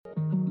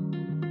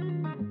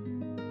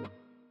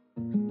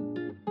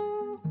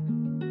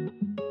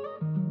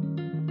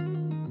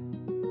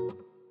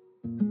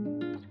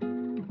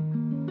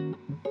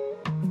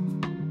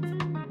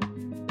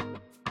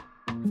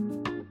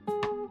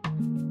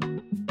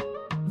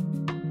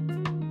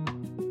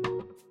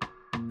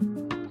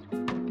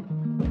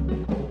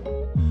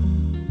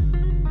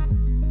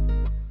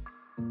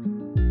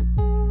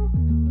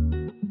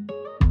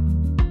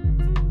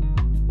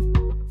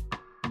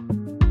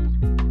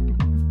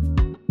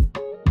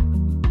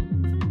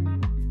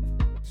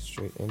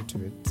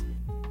into it.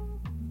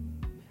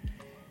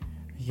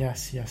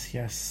 Yes.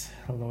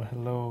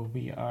 Hello.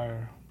 We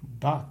are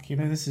back.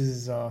 This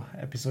is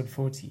episode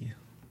 40.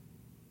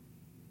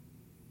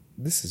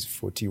 This is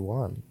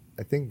 41.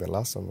 I think the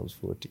last one was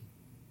 40.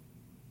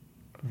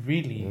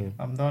 Really?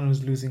 I'm the one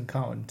who's losing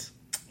count.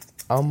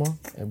 Ama,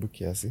 ebu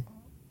kiasi.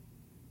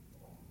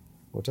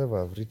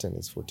 Whatever I've written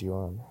is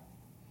 41.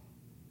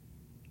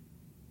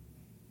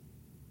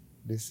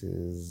 This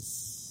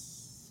is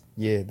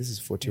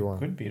 41. It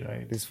could be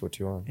right. This is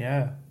 41.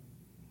 Yeah.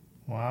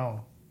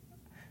 Wow.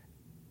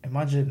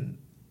 Imagine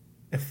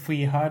if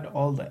we had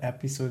all the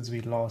episodes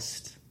we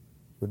lost.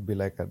 Would be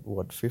like at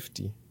what,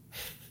 50?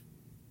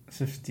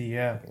 50,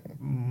 yeah.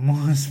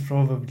 Most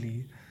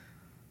probably.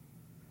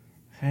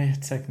 Hey,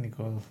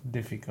 technical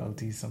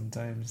difficulties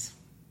sometimes.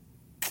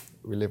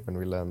 We live and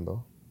we learn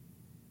though.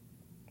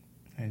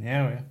 And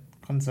yeah,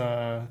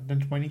 Kwanza,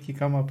 don't Moniki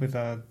come up with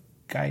a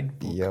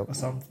guidebook or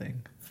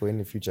something? For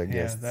any future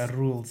guests. Yeah, the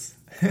rules.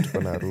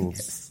 On our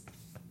rules.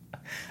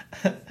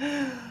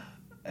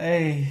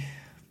 Hey.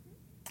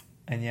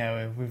 And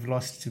yeah, we've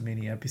lost too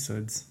many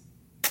episodes.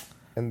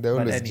 And they're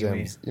always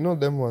gems. You know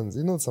them ones.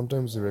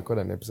 Sometimes we record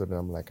an episode and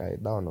I'm like, that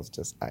one was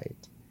just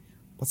aight.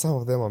 But some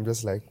of them I'm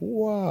just like,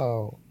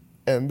 wow.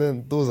 And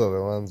then those are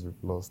the ones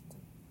we've lost.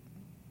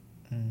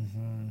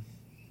 Mm-hmm.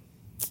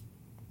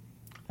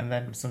 And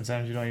then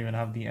sometimes you don't even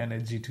have the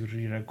energy to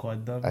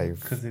re-record them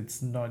because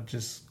it's not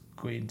just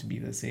going to be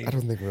the same. I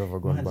don't think we've ever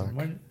gone back.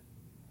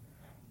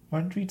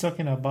 Weren't we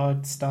talking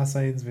about star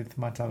signs with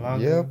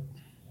Matalago? Yep.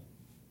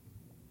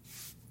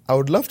 I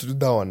would love to do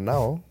that one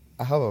now.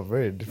 I have a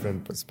very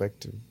different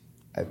perspective.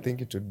 I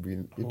think it would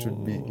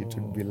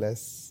be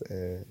less.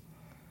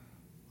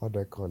 How do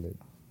I call it?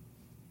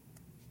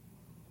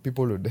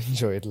 People would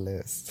enjoy it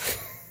less.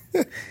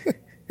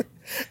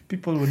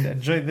 People would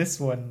enjoy this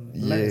one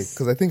less. Yeah,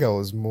 because I think I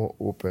was more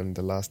open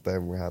the last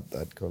time we had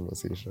that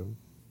conversation.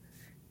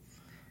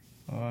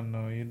 Oh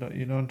no, you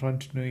don't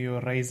want to know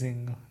your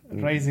rising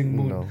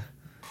moon.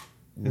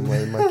 No,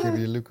 my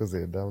Mercury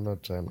Lucozade. I'm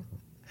not trying to.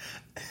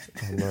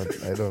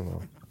 I don't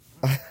know.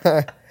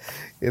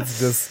 It's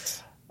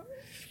just,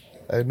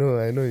 I know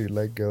you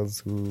like girls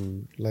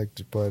who like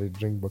to party,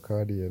 drink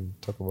Bacardi and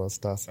talk about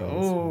star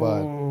signs,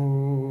 but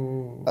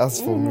as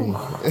for me...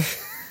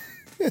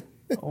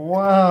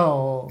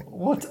 Wow,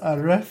 what a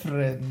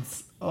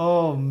reference.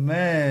 Oh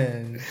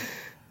man.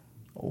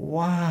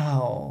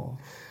 Wow.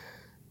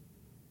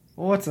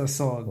 What a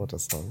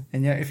song.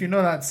 And yeah, if you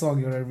know that song,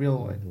 you're a real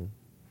one.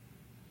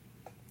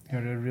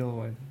 Mm-hmm. You're a real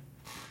one.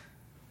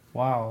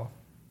 Wow.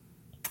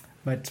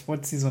 But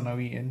what season are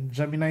we in?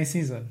 Gemini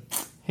season.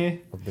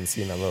 Hey. I've been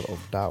seeing a lot of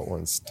that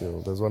one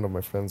still. There's one of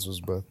my friends whose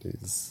birthday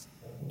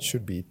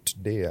should be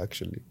today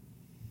actually.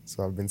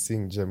 So I've been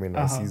seeing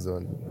Gemini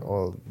season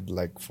all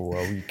like for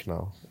a week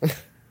now.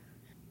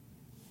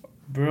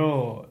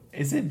 Bro,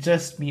 is it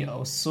just me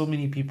or so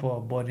many people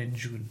are born in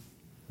June?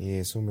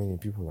 Yeah, so many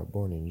people are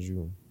born in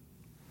June.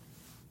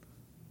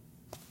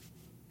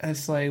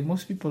 It's like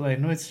most people I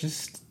know,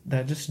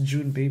 they're just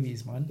June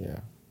babies, man. Yeah.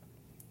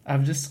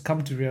 I've just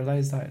come to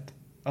realize that.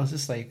 I was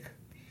just like,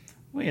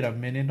 wait a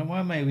minute,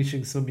 why am I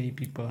wishing so many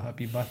people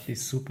happy birthday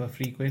super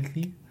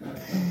frequently?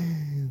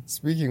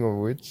 Speaking of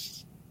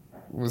which,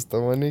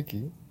 Mr.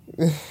 Maniki,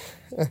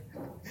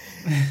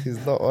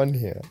 he's not on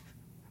here.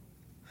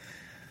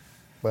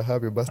 But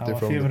happy birthday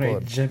from the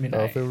pod. Gemini.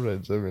 Our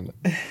favorite Gemini.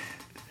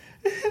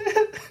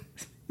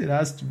 It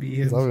has to be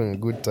him. He's having a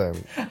good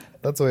time.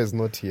 That's why he's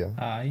not here.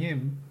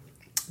 Him.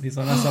 He's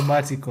on a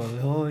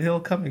sabbatical. He'll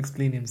come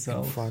explain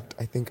himself. In fact,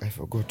 I think I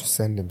forgot to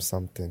send him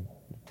something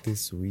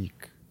this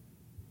week.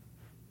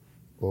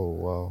 Oh,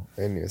 wow.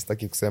 Anyway,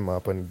 staki kusema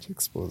hapa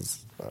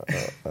nijexpose.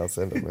 I'll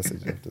send a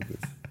message after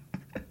this.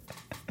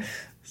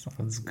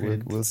 Sounds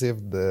good. We'll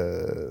save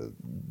the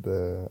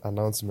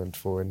announcement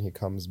for when he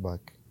comes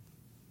back.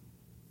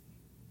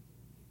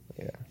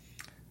 Yeah.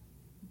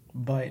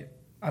 But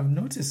I've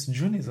noticed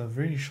June is a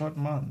very short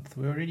month.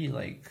 We're already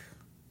like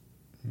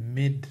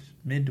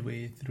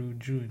midway through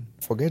June.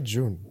 Forget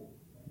June.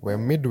 We're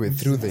midway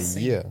through the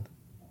year.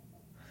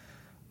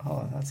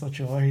 Oh, that's what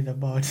you're worried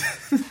about.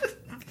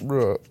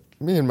 Bro,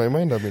 me in my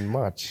mind I'm in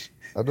March.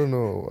 I don't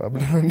know. I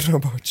don't know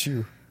about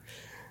you.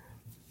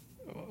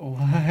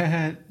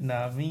 What?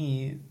 Nah,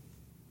 me,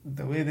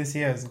 the way this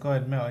year has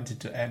gone, I want it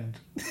to end.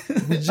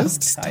 We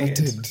just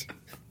started.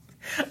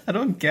 I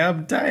don't care,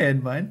 I'm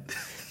tired, man.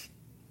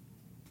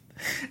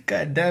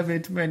 God damn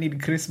it, man, I need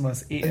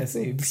Christmas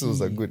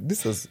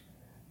ASAP.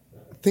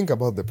 Think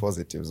about the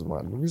positives,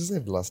 man. We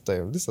said last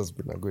time, this has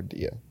been a good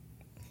year.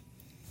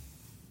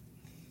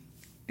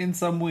 In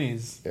some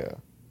ways. Yeah.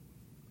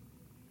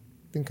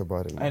 Think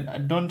about it. I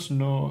don't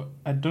know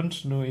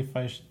if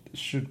I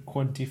should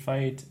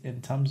quantify it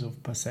in terms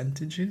of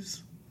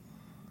percentages.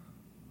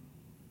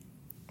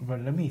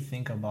 But let me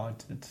think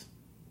about it.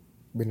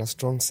 Been a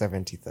strong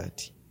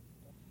 70-30.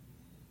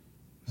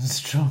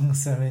 Strong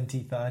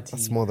 70-30.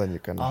 That's more than you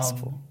can ask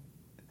for.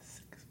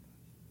 6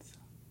 months.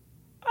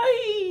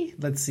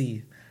 Let's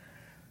see.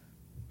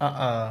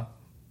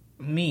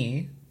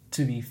 Me,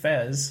 to be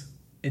fair,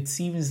 it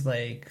seems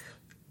like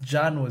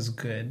Jan was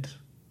good.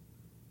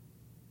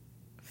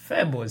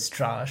 Feb was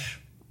trash.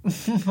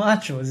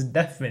 March was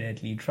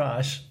definitely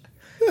trash.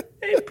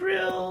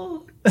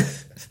 April,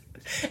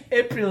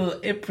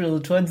 April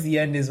towards the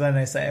end is when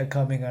I started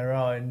coming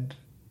around.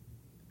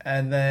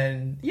 And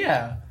then,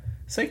 yeah.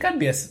 So it can't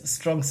be a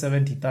strong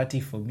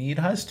 70-30 for me. It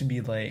has to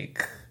be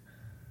like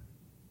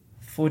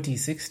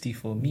 40-60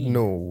 for me.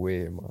 No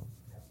way, man.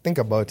 Think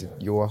about it.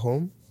 You were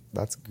home.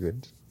 That's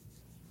good.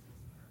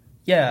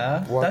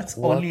 Yeah, that's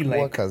only like...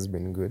 Work has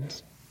been good.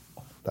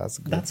 That's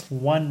good. That's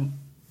one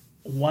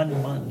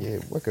month. Yeah,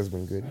 work has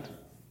been good.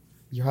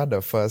 You had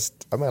a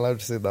first... Am I allowed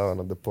to say that one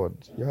on the pod?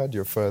 You had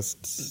your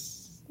first...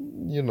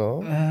 You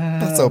know,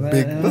 that's a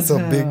big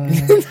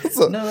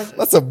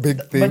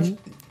thing.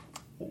 But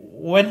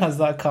when has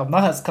that come?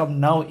 That has come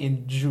now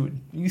in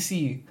June. You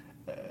see,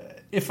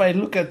 if I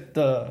look at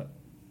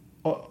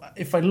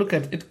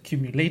it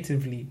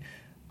cumulatively,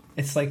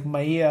 it's like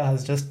my year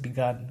has just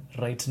begun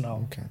right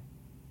now. Okay.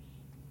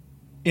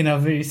 In a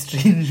very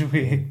strange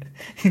way.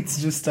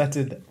 It's just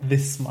started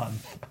this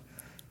month.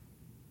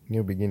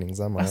 New beginnings.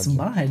 That's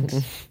mad.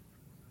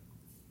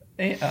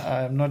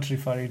 I'm not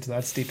referring to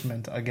that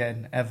statement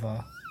again,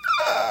 ever.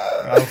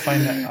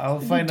 I'll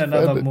find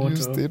another motto. New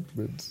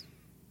statement.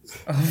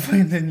 I'll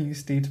find a new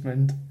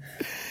statement.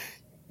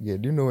 Yeah,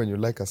 do you know when you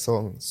like a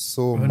song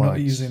so We're much? not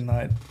using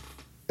that.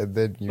 And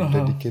then you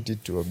dedicate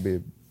it to a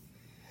babe.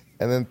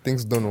 And then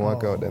things don't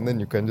work out. And then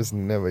you can just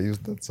never use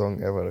that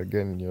song ever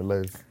again in your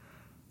life.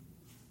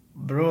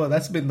 Bro,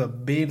 that's been the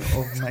bane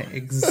of my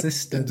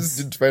existence. You just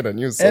didn't find a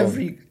new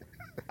song.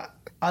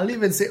 I'll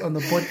even say on the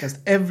podcast,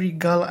 every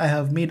girl I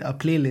have made a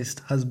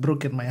playlist has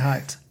broken my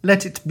heart.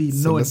 Let it be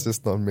known. So let's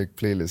just not make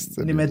playlists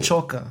anymore.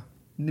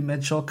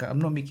 Nimechoka. I'm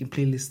not making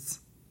playlists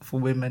for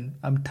women.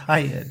 I'm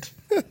tired.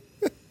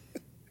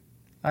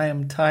 I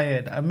am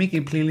tired. I'm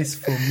making playlists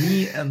for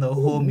me and the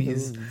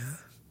homies.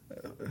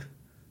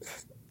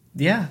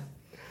 Yeah.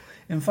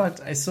 In fact,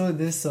 I saw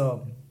this...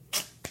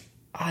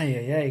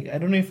 I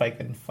don't know if I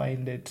can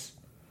find it.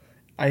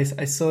 I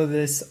saw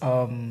this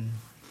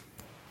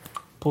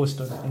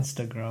post on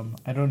Instagram.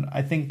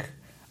 I think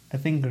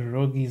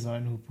Rogi's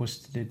one who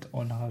posted it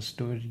on her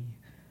story.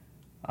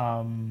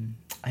 I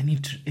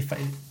need to,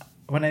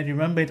 when I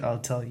remember it, I'll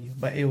tell you.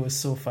 But it was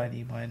so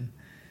funny, man.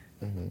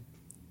 Mm-hmm.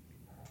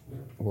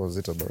 What was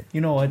it about?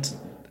 You know what?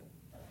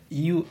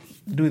 You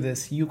do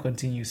this. You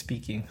continue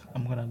speaking.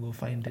 I'm gonna go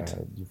find it.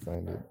 You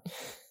find it.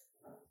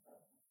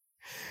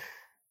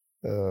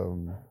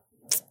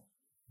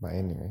 But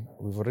anyway,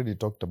 we've already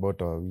talked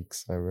about our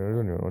weeks. I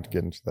don't even want to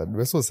get into that.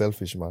 We're so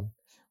selfish, man.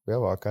 We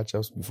have our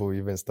catch-ups before we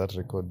even start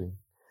recording.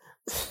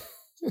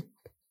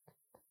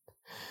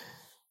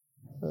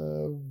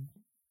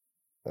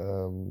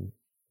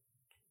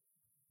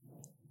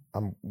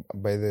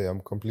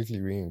 I'm completely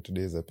winging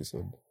today's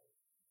episode.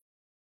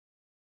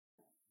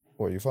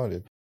 Oh, you found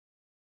it?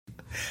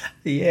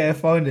 Yeah, I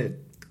found it.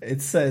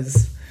 It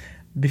says,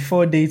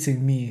 before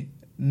dating me,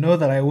 know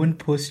that I won't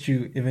post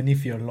you even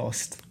if you're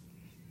lost.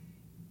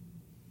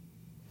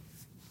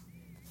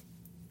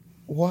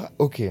 What?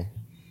 Okay.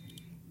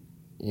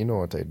 You know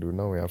what I do?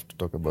 Now we have to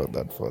talk about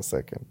that for a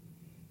second.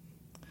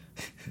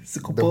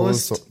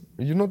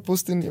 You're not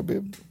posting your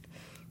babe?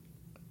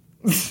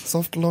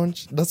 Soft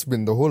launch? That's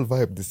been the whole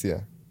vibe this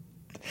year.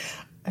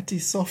 At a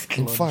soft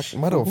In launch. fact,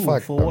 matter of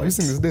fact, for I'm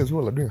using these days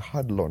people are doing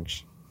hard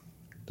launch.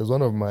 There's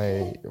one of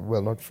my,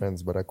 well, not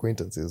friends, but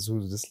acquaintances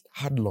who's just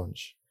hard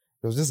launch.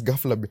 It was just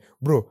Gaffler.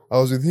 Bro, I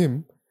was with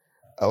him.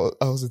 I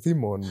was with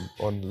him on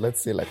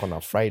let's say like on a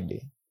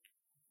Friday.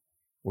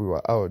 We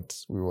were out.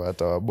 We were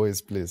at our boy's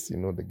place, you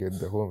know, they get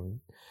the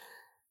home.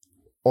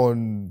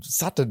 On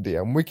Saturday,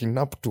 I'm waking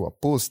up to a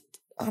post.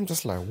 I'm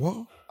just like,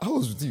 what? I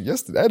was with you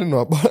yesterday. I didn't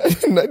know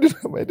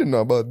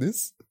about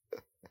this.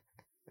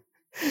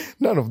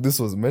 None of this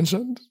was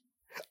mentioned.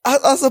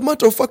 As a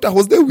matter of fact, I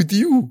was there with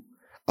you.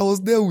 Do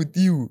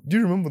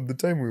you remember the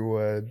time we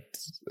were at...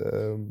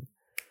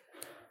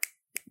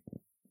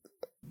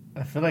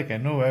 I feel like I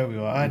know where we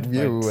were at.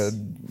 Yeah, we were at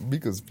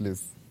Biko's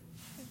place.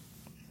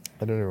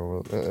 I don't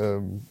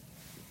remember.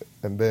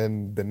 And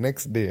then the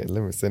next day,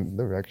 let me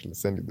actually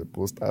send you the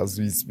post as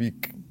we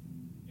speak.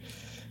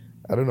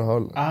 I don't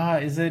know how...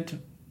 is it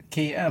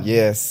KM?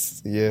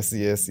 Yes.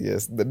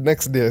 The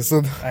next day I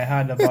saw... I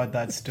heard about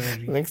that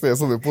story. The next day I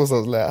saw the post, I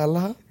was like,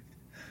 Allah?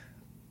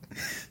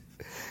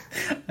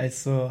 I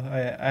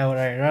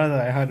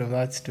heard of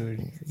that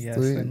story. Yes,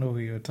 I know who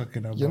you're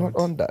talking about. You're not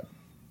on that.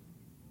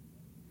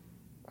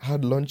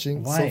 Hard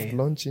launching, Why? soft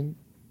launching,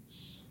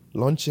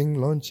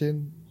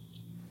 launching.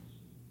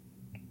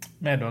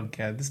 I don't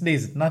care. These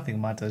days,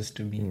 nothing matters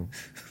to me.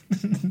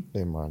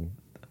 Hey, man.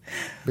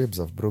 Babes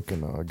have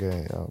broken our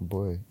guy. Our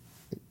boy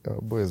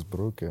is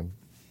broken.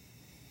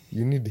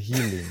 You need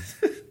healing.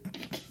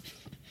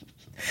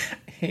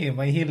 Hey,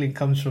 my healing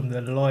comes from the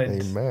Lord.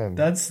 Amen.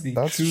 That's the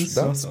true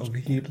source of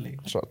healing.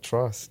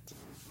 Trust.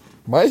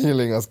 My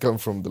healing has come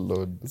from the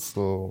Lord,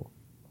 so...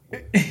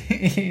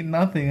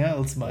 Nothing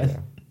else, man.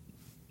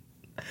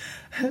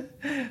 Yeah.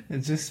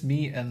 It's just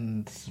me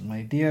and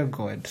my dear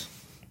God.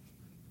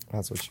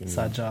 That's what you need.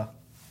 Saja.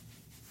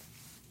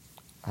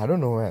 I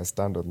don't know where I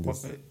stand on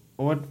this.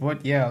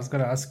 What? Yeah, I was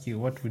gonna ask you,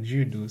 what would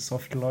you do?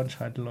 Soft launch,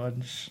 hard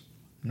launch,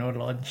 no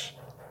launch?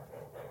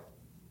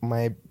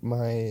 My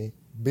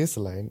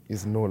baseline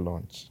is no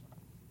launch.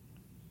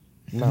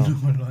 Now,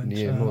 no launch.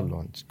 No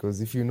launch.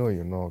 Because if you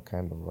know,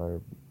 kind of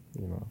vibe,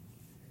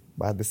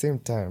 But at the same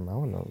time, I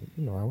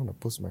wanna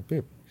post my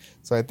paper.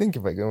 So I think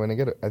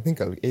I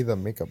think I'll either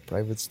make a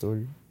private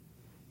story,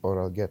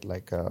 or I'll get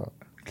like a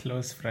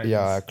close friends.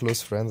 Yeah,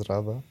 close friends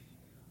rather.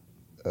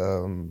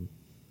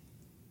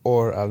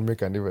 Or I'll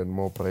make an even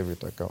more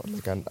private account,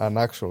 like an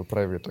actual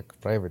private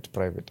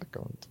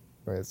account,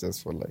 where it's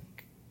just for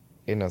like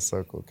inner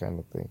circle kind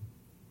of thing.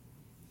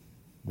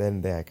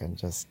 Then there I can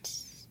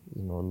just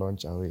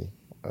launch away.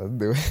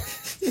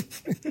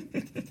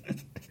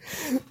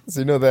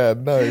 So that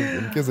now,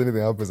 in case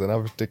anything happens and I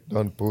have to take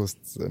down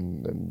posts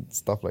and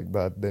stuff like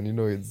that, then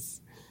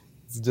it's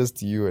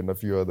just you and a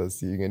few others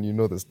seeing, and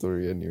the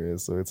story anyway.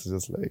 So it's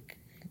just like,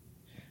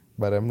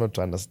 but I'm not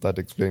trying to start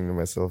explaining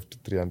myself to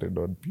 300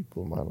 odd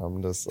people, man.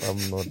 I'm not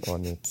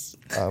on it.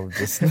 I'm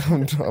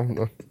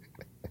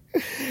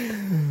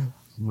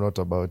not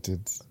about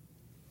it.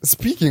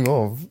 Speaking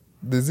of,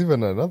 there's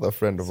even another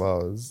friend of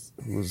ours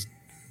who's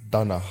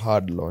done a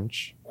hard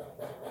launch,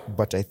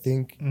 but I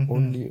think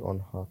only on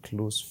her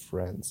close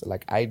friends.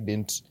 Like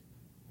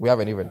we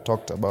haven't even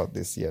talked about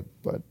this yet,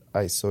 but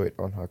I saw it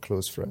on her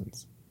close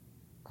friends.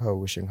 Her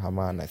wishing her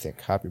man, I think,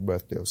 happy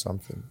birthday or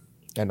something.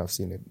 And I've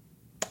seen it.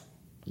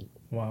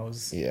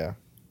 Wows. Yeah.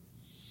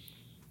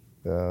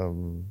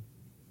 So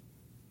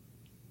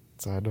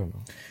I don't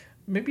know.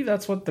 Maybe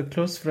that's what the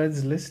close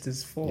friends list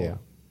is for. Yeah.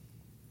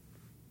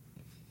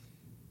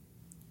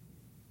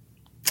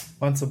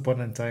 Once upon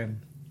a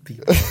time.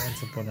 People,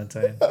 once upon a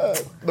time.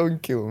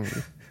 Don't kill me.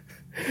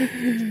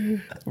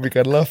 We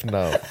can laugh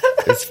now.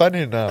 It's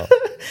funny now.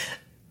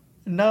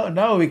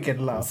 Now we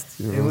can laugh.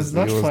 It was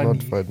not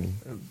funny.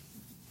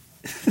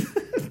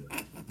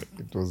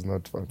 It was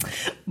not funny.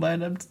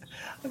 Man, I'm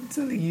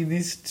telling you,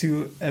 these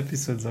 2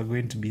 episodes are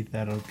going to be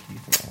therapy.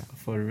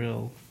 For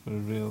real.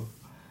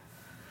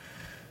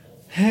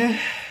 Yeah,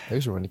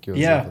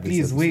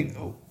 please wing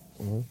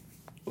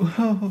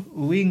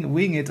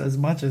it as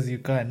much as you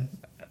can.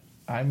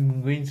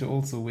 I'm going to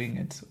also wing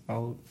it.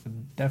 I'll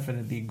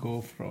definitely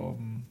go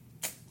from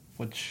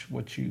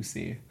what you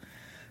say.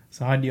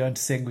 So how do you want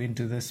to segue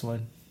into this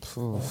one?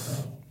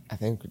 I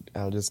think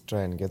I'll just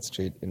try and get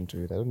straight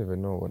into it. I don't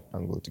even know what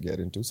angle to get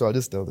into. So I'll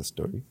just tell the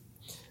story.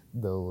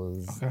 There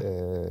was,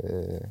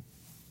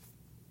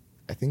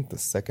 I think the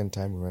second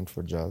time we went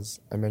for jazz.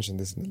 I mentioned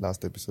this in the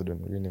last episode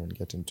and we didn't even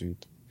get into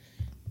it.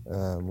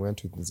 We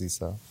went with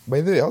Nzisa.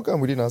 By the way, how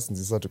come we didn't ask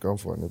Nzisa to come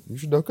for it? We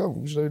should have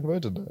come. We should have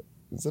invited her.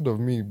 Instead of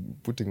me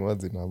putting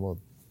words in her mouth.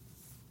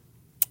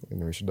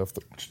 Anyway, we should have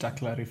thought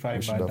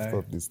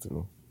this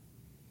through.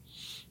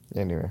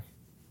 Anyway.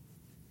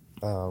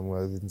 We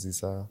were with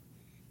Nzisa.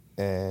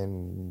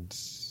 And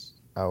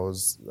I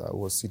was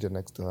seated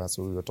next to her,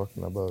 so we were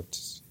talking about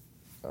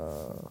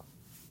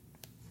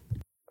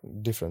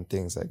different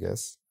things, I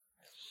guess.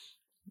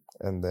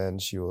 And then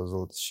she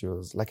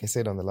was like I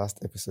said on the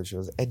last episode, she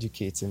was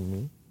educating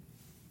me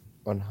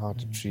on how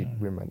to treat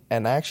women,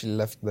 and I actually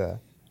left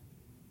there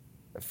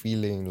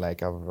feeling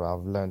like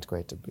I've learned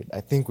quite a bit.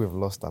 I think we've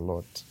lost a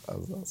lot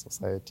as a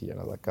society and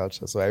as a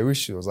culture, so I wish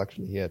she was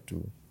actually here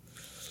to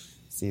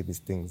say these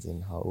things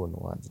in her own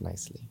words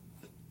nicely.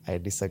 I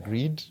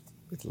disagreed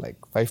with like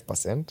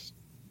 5%,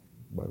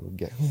 but we'll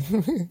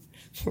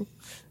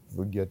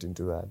get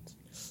into that.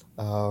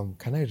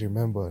 Can I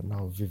remember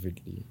now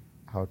vividly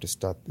how to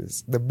start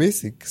this? The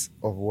basics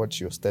of what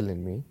she was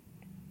telling me.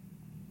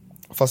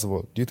 First of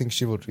all, do you think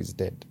chivalry is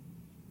dead?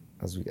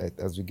 As we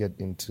get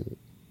into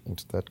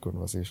that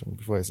conversation,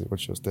 before I say what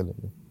she was telling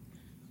me.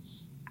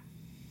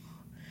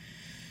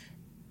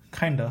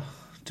 Kinda,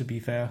 to be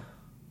fair.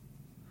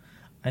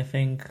 I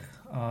think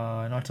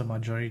not a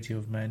majority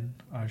of men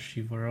are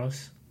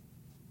chivalrous.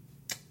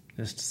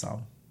 Just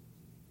some.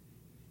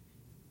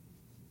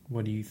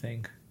 What do you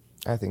think?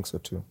 I think so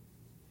too.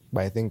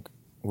 But I think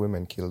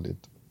women killed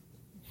it.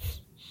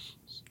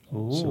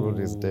 Ooh.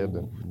 Chivalry is dead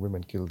and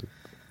women killed it.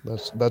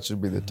 That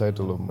should be the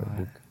title of my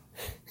book.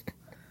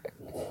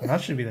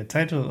 That should be the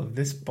title of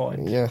this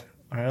pod. Yeah.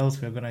 Or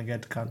else we're going to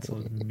get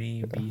cancelled,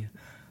 maybe.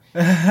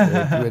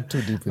 We're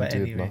too deep into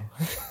anyway.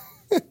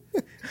 it now.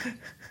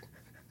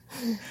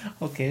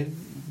 Okay,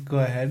 go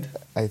ahead.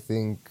 I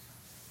think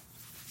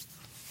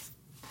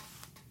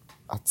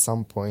at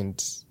some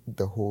point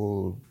the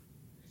whole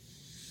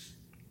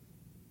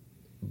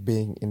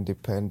being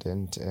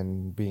independent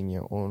and being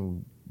your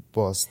own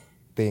boss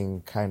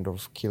thing kind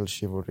of killed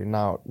chivalry.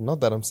 Now, not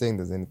that I'm saying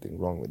there's anything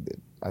wrong with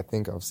it. I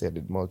think I've said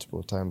it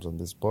multiple times on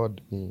this pod.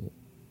 I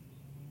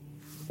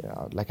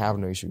have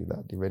no issue with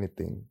that. If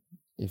anything,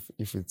 if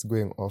it's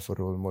going off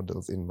role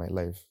models in my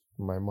life,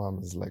 my mom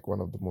is like one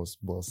of the most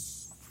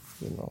boss,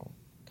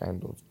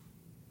 kind of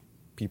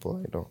people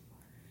I know.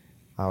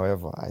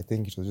 However, I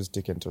think it was just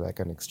taken to like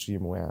an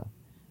extreme where,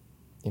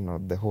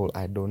 the whole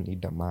I don't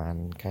need a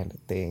man kind of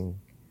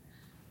thing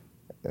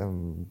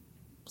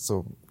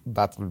So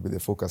that will be the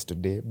focus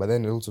today. But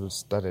then it also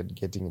started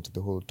getting into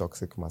the whole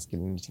toxic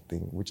masculinity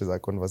thing, which is a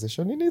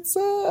conversation in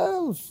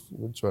itself.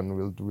 Which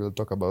one we'll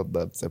talk about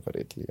that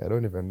separately. I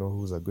don't even know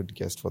who's a good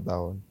guest for that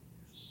one.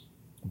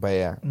 But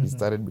yeah, it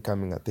started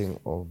becoming a thing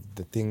of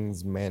the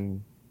things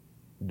men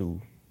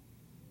do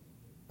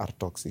are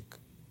toxic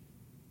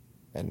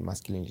and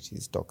masculinity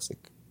is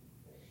toxic.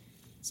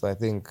 So I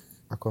think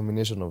a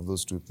combination of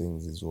those two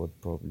things is what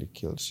probably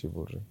killed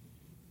chivalry.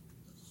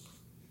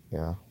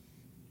 Yeah.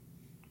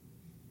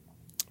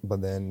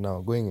 But then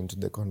now going into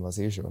the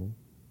conversation,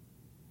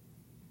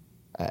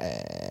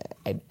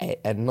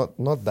 I'm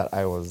not that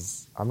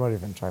I'm not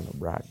even trying to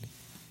brag,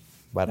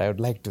 but I would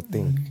like to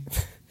think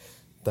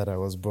that I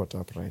was brought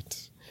up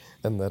right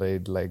and that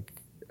I'd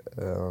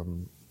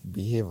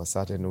behave a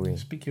certain way.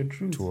 Speak your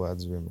truth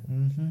towards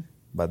women.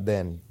 But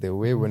then the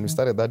way when we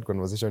started that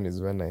conversation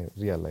is when I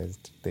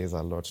realized there's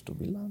a lot to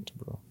be learned,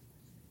 bro.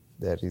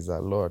 There is a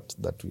lot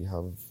that we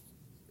have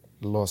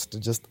lost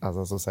just as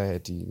a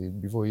society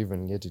before we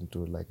even get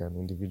into like an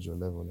individual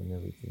level and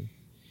everything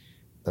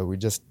that we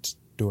just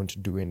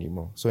don't do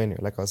anymore. So anyway,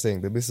 like I was saying,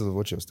 the basis of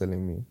what she was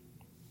telling me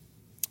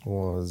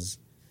was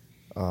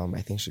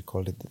I think she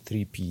called it the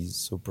 3 Ps.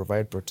 So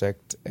provide,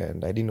 protect,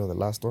 and I didn't know the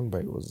last one,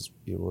 but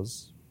it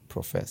was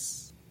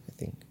profess, I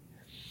think.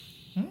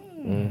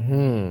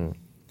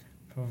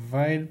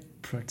 Provide,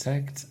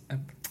 protect.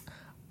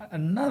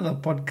 Another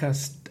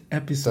podcast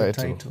episode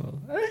title.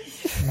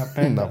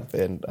 Napenda.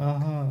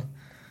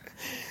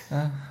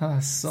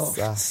 Soft.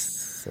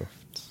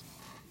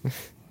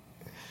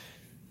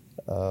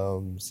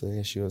 So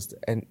yeah, she was,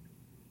 and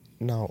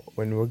now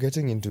when we were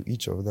getting into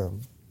each of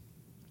them,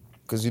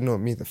 because you know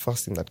me, the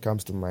first thing that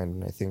comes to mind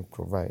when I think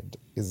provide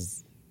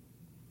is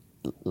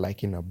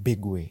like in a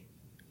big way,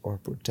 or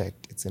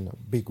protect, it's in a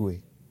big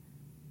way,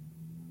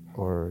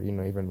 or you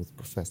know, even with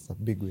profess, a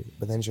big way.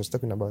 But then she was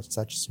talking about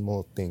such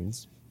small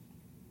things.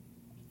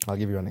 I'll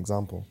give you an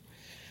example.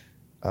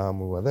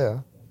 We were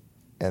there,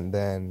 and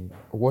then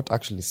what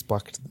actually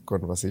sparked the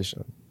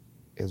conversation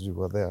is we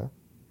were there,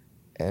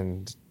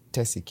 and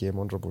Tessie came,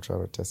 Honorable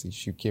Trevor Tessie,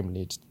 she came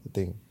late to the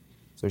thing.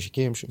 So she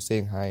came, she was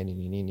saying hi,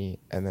 nini,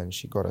 and then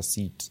she got a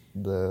seat.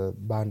 The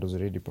band was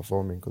already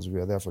performing because we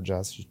were there for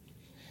jazz. She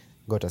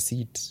got a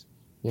seat.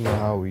 You know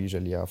how we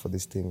usually are for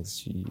these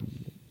things.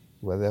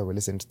 We're there, we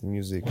listen to the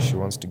music. She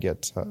wants to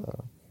get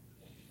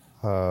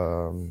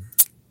her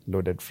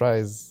loaded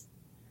fries.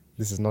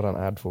 This is not an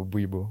ad for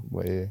Buibo,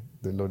 but yeah,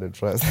 the loaded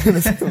fries.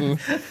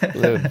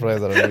 Loaded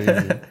fries are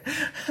amazing.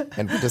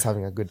 And we're just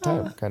having a good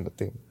time kind of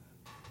thing.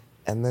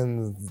 And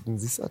then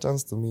this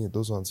turns to me,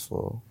 those ones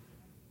for,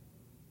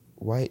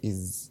 why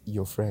is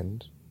your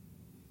friend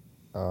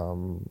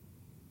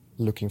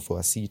looking for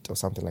a seat or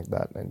something like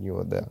that and you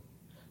were there?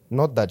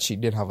 Not that she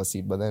didn't have a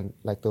seat, but then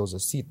like there was a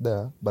seat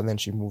there, but then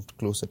she moved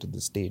closer to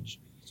the stage.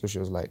 So she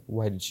was like,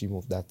 why did she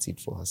move that seat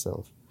for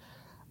herself?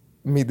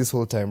 Me this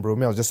whole time, bro,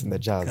 I was just in the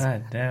jazz.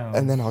 God damn.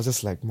 And then I was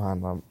just like,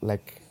 man,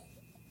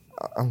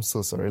 I'm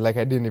so sorry. Like,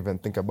 I didn't even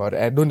think about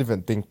it. I don't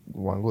even think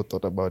Wango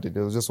thought about it. It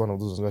was just one of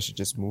those ones where she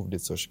just moved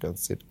it so she can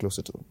sit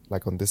closer to,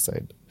 like on this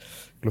side,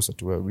 closer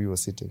to where we were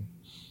sitting.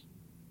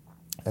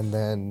 And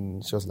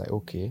then she was like,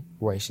 okay,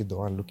 why is she the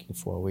one looking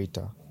for a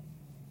waiter?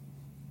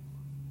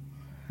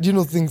 Do you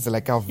know things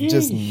like I've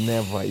just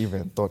never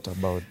even thought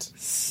about?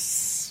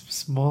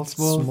 Small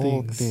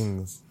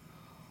things.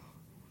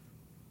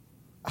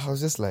 I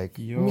was just like,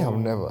 me,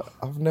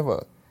 I've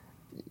never,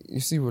 you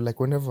see, like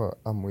whenever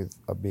I'm with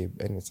a babe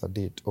and it's a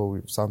date or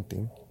with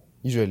something,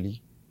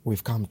 usually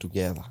we've come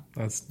together.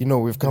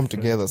 We've come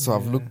together. So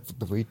I've looked for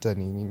the waiter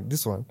and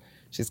this one,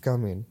 she's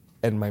coming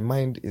and my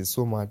mind is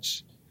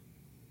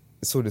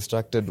so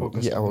distracted. I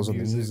was on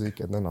the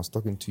music and then I was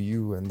talking to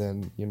you and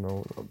then,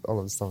 all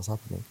of this stuff was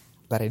happening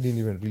that I didn't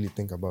even really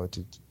think about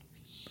it.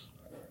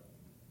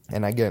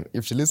 And again,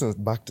 if she listens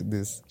back to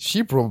this,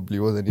 she probably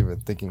wasn't even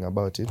thinking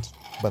about it.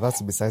 But that's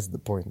besides the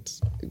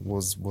point. It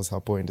was her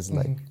point. It's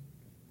like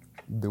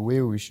the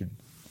way we should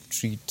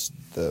treat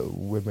the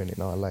women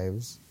in our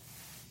lives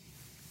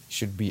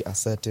should be a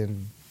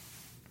certain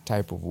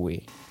type of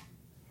way.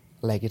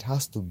 Like it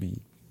has to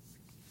be.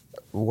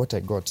 What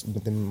I got,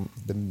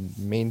 the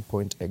main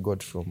point I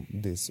got from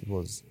this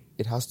was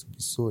it has to be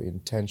so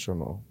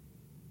intentional.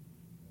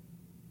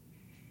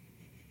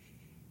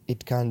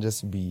 It can't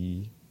just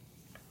be...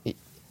 you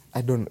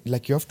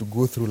have to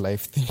go through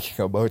life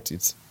thinking about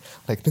it.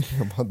 Like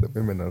thinking about the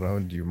women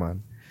around you,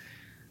 man.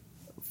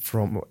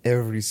 From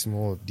every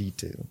small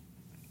detail.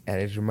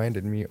 And it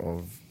reminded me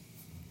of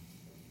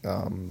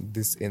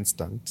this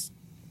instance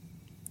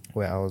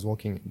where I was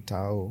walking in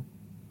Tao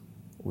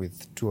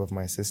with 2 of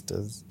my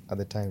sisters. At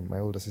the time, my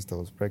older sister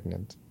was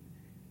pregnant.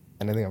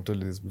 And I think I've told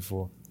you this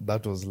before.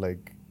 That was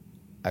like,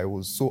 I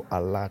was so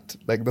alert.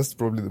 Like that's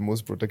probably the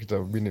most protected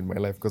I've been in my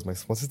life because my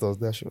small sister was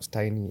there, she was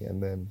tiny,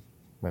 and then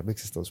my big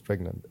sister was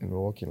pregnant, and we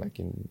were walking like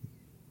in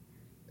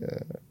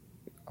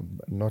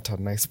not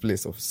a nice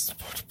place of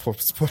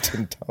spot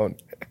in town.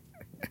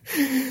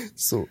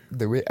 So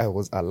the way I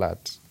was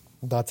alert,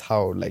 that's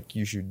how like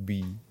you should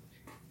be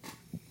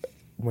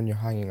when you're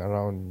hanging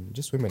around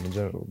just women in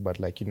general, but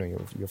like, you know,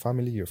 your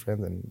family, your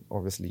friends, and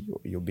obviously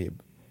your babe,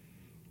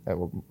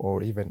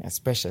 or even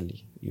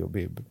especially your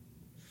babe.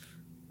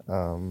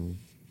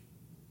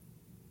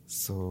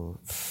 So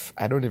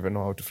I don't even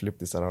know how to flip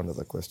this around as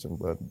a question,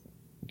 but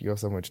do you have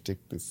somewhere to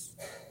take this?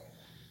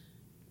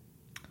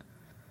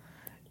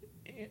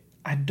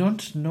 I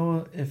don't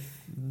know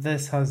if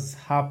this has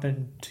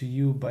happened to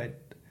you, but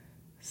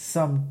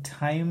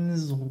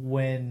sometimes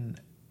when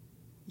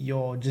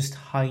you're just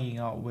hanging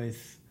out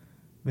with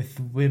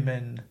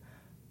women,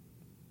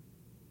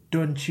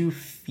 don't you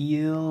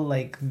feel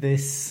like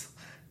this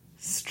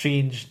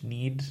strange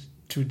need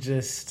to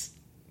just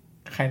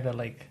kind of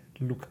like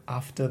look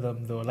after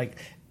them, though? Like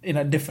in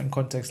a different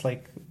context,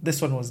 like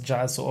this one was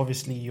jazz, so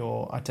obviously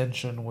your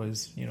attention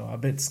was, you know, a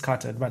bit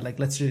scattered, but like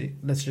let's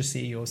just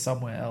say you're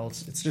somewhere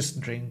else, it's just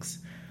drinks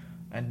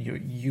and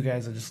you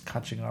guys are just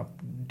catching up.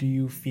 Do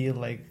you feel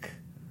like,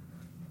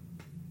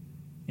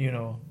 you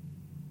know,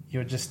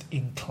 you're just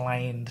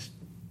inclined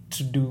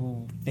to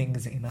do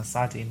things in a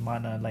certain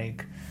manner?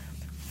 Like,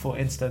 for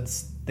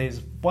instance,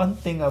 there's one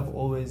thing I've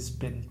always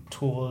been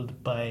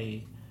told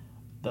by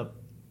the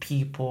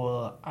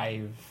people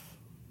I've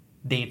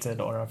dated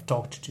or I've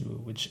talked to,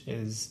 which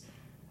is,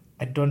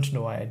 I don't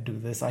know why I do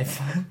this. I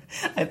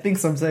think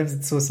sometimes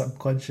it's so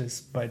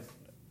subconscious, but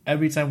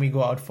every time we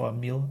go out for a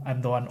meal,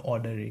 I'm the one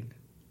ordering.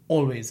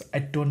 Always. I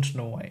don't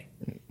know why.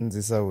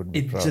 Nzisa would be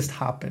it proud just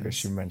happens. because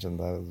she mentioned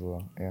that as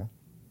well. Yeah.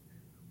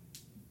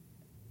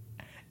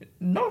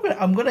 No, but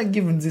I'm gonna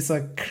give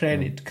Nzisa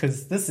credit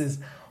because this is,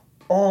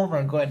 oh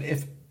my god,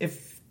 if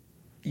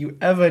you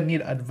ever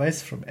need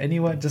advice from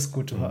anyone, just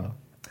go to her.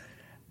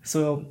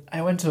 So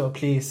I went to a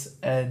place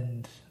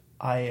and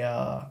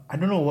I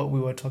don't know what we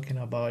were talking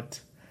about,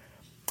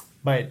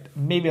 but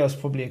maybe I was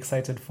probably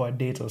excited for a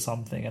date or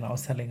something, and I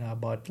was telling her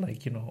about,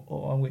 like, you know,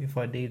 oh, I'm waiting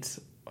for a date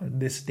on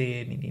this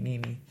day,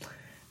 nini.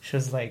 She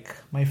was like,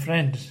 my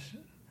friend,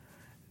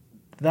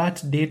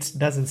 that date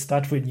doesn't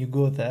start when you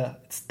go there.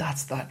 It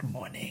starts that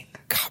morning.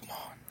 Come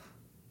on.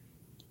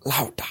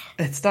 Louder.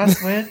 It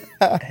starts when?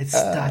 It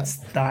starts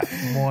that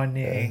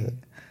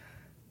morning.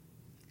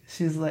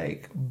 She's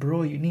like,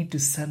 bro, you need to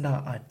send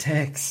her a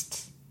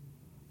text.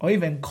 Or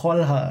even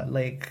call her,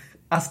 like,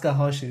 ask her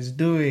how she's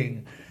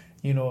doing.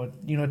 You know,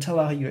 tell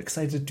her how you're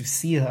excited to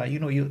see her. You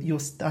know, you're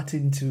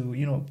starting to,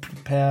 you know,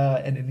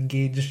 prepare and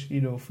engage,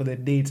 you know, for the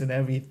date and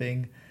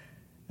everything.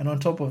 And on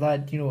top of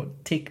that, you know,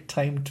 take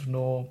time to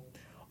know.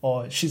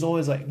 Or she's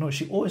always like, no,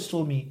 she always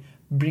told me,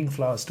 bring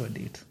flowers to a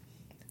date.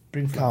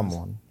 Bring flowers. Come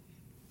on.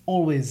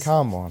 Always.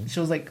 Come on. She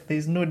was like,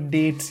 there's no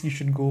date you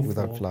should go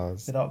without for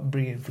flowers. Without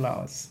bringing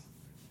flowers.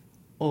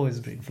 Always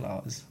bring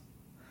flowers.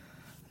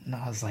 And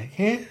I was like,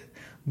 hey,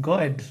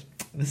 God,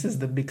 this is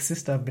the big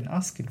sister I've been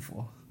asking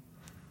for.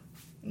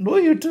 No,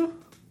 you too.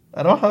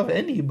 I don't have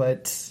any,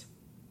 but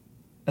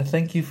I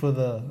thank you for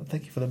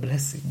the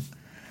blessing.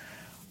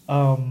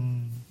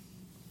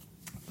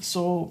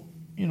 So,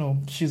 you know,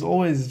 she's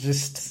always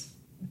just,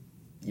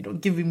 you know,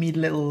 giving me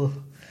little,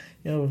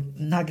 you know,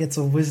 nuggets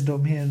of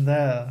wisdom here and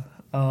there,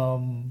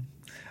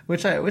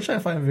 which I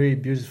find very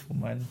beautiful,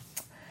 man.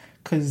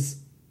 Because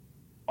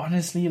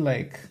honestly,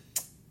 like,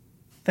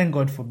 thank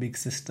God for big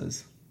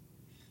sisters.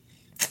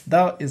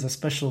 That is a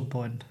special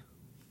bond.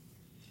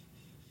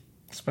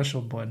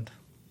 Special bond.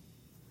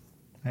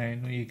 I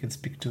know you can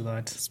speak to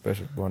that.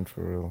 Special bond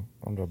for real.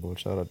 Honorable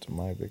shout out to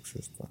my big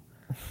sister.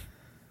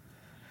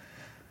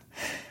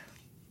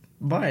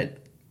 But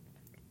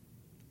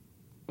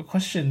the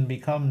question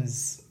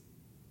becomes,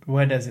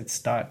 where does it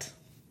start?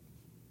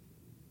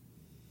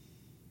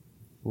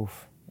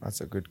 Oof, that's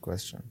a good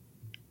question.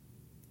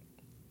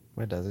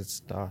 Where does it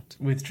start?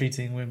 With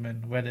treating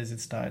women, where does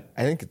it start?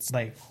 I think it's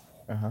like...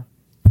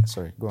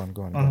 Sorry, go on.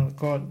 Go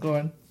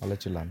on. I'll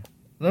let you land.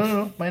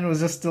 No. Mine was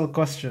just still a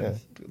question. Yeah.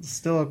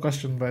 Still a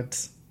question,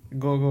 but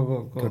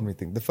go. Let me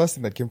think. The first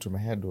thing that came to my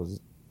head was,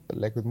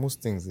 like with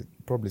most things, it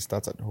probably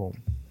starts at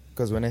home.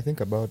 Because when I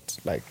think about,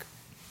 like,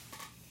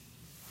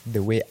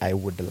 the way I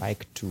would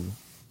like to,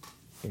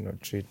 you know,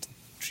 treat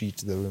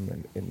the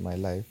women in my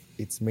life,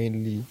 it's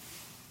mainly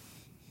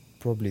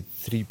probably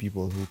 3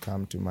 people who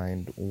come to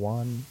mind.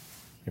 1,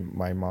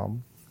 my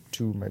mom.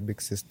 2, my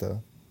big sister.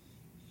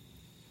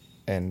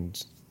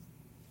 And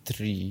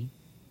 3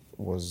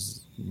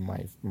 was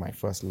my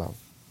first love.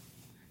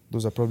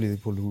 Those are probably the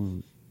people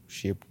who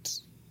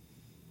shaped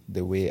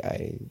the way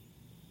I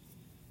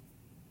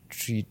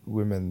treat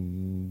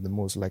women the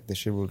most, like the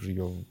chivalry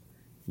of,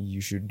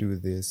 you should do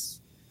this.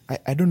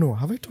 I don't know,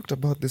 have I talked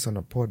about this on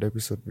a pod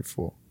episode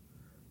before?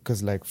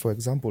 Because, like, for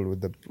example,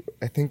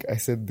 I think I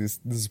said this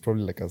is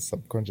probably like a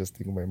subconscious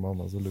thing my mom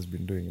has always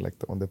been doing, like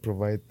on the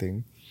provide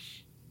thing.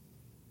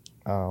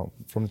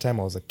 From the time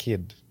I was a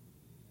kid,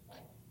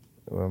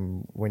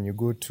 when you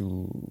go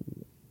to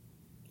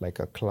like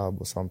a club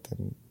or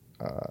something,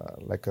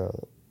 like a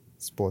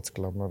sports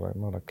club,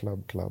 not a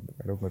club.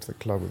 I don't go to the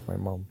club with my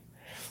mom.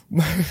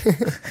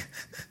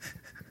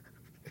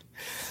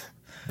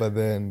 But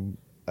then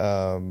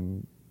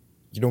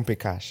you don't pay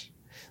cash.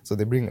 So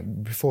they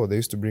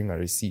used to bring a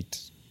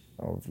receipt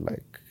of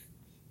like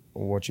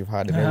what you've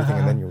had and everything,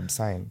 and then you would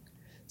sign.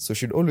 So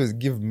she'd always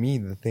give me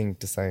the thing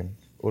to sign,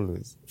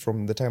 always,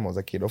 from the time I was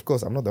a kid. Of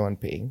course, I'm not the one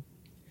paying,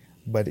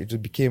 but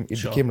it became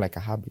like a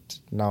habit.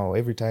 Now,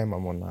 every time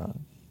I'm on a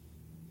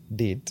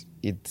date,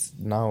 it's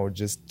now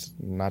just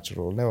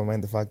natural. Never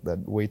mind the fact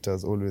that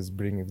waiters always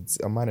bring, if it's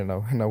a man and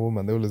a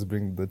woman, they always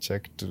bring the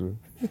check to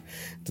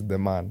the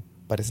man.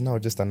 But it's now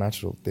just a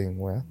natural thing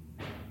where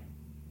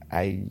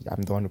I'm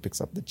the one who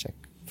picks up the check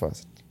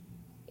first,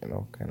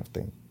 kind of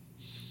thing.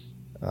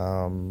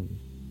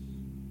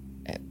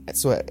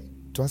 So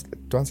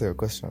to answer your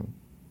question,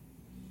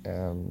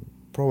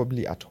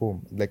 probably at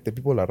home, like the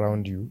people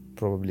around you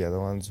probably are the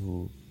ones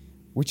who,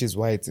 which is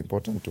why it's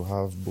important to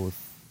have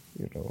both,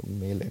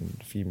 male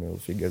and female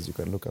figures you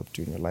can look up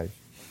to in your life.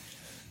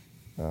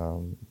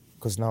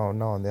 Because now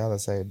on the other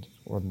side,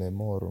 on the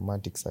more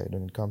romantic side,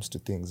 when it comes to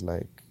things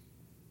like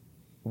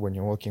when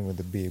you're walking with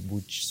the babe,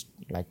 which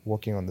like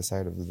walking on the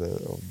side of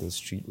the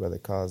street where the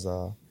cars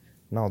are,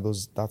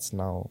 that's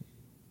now.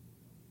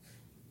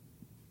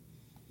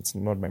 It's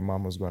not my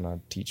mom who's gonna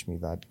teach me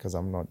that, because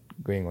I'm not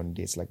going on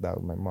dates like that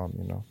with my mom,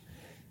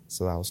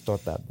 So I was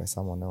taught that by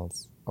someone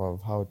else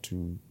of how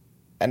to.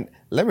 And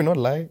let me not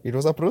lie, it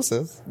was a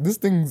process. These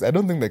things, I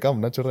don't think they come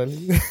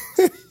naturally.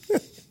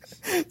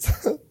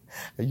 So,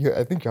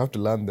 I think you have to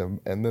learn them,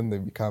 and then they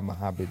become a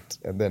habit.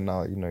 And then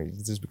now,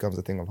 it just becomes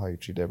a thing of how you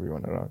treat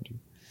everyone around you.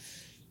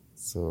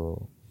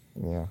 So,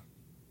 yeah.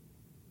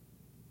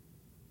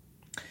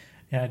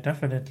 Yeah, I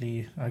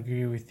definitely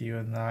agree with you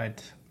on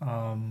that.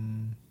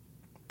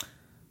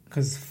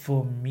 Because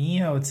for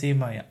me, I would say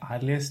my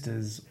earliest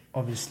is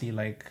obviously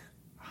like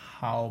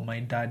how my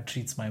dad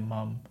treats my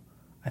mom.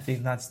 I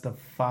think that's the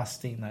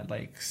first thing that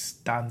like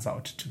stands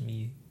out to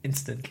me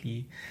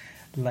instantly.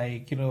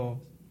 Like,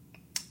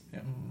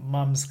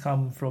 moms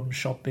come from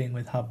shopping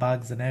with her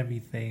bags and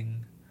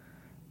everything.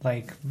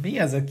 Like me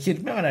as a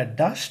kid, when I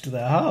dashed to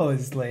the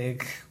house,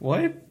 like,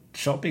 what?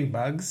 Shopping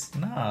bags?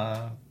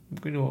 Nah, I'm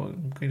going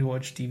to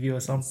watch TV or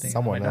something.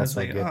 Someone else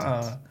will get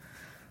it.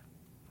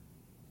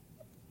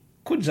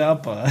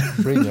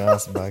 Kujapa. Bring your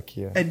ass back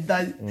here. And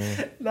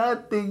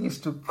that thing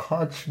used to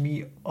catch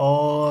me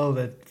all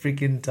the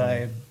freaking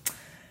time.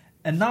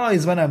 And now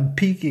is when I'm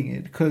peaking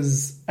it,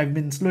 because I've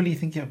been slowly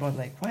thinking about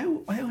like, why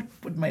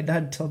would my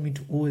dad tell me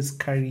to always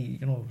carry,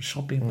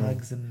 shopping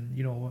bags and,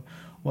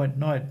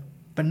 whatnot.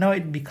 But now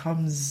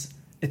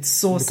it's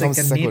so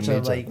second nature.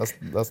 Like,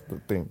 that's the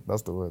thing.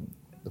 That's the word,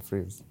 the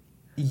phrase.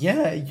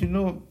 Yeah,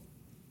 you're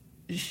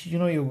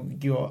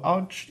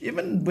out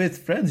even with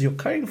friends, you're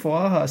carrying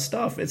for her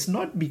stuff. It's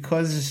not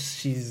because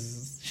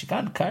she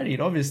can't carry it.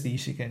 Obviously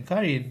she can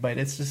carry it, but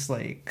it's just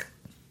like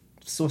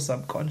so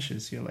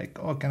subconscious. You're like,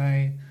 oh, can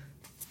I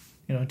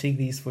take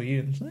these for you?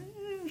 And it's like,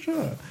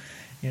 sure.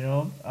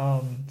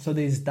 So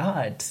there's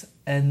that.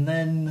 And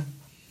then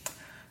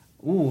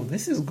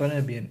this is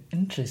gonna be an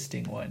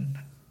interesting one.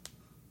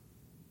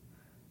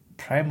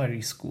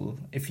 Primary school.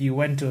 If you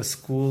went to a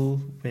school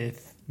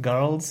with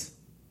girls,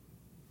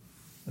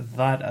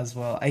 that as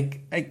well. I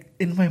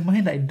in my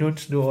mind, I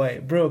don't know why,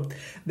 bro.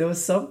 There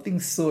was something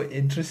so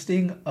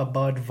interesting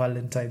about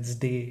Valentine's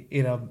Day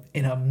in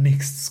a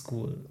mixed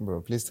school.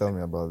 Bro, please tell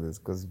me about this,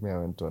 because I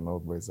went to an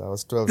old boys. I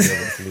was 12 years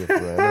asleep,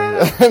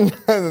 bro.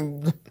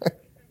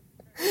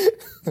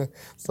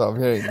 So I'm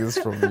hearing this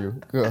from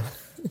you. Go.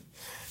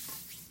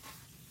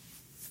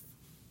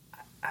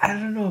 I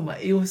don't know,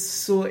 man. It was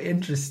so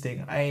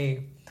interesting.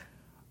 I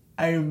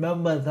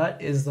remember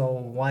that is the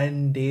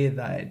one day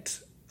that,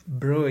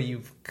 bro,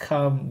 you've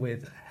come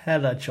with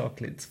hella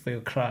chocolates for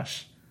your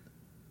crush.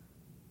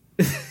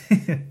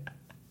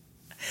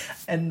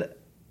 and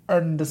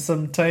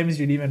sometimes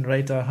you'd even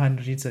write a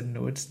handwritten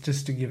note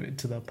just to give it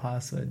to the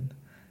person.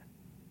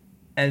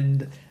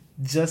 And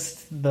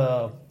just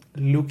the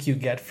look you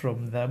get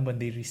from them when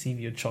they receive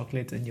your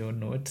chocolate and your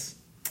note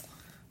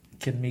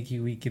can make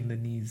you weak in the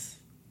knees.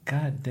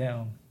 God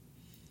damn.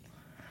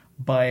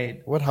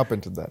 But what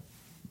happened to that?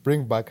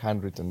 Bring back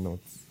handwritten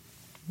notes.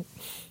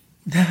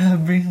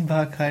 Bring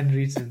back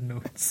handwritten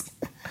notes.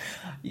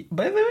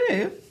 By the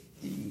way,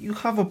 you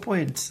have a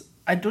point.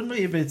 I don't know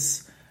if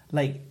it's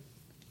like,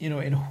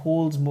 it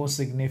holds more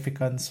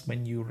significance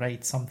when you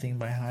write something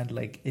by hand.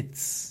 Like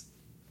it's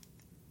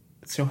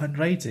your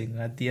handwriting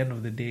at the end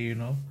of the day,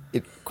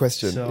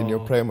 Question, in your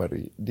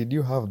primary, did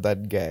you have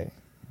that guy,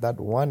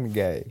 that one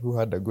guy who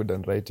had a good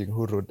handwriting,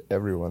 who wrote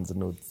everyone's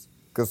notes?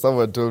 Because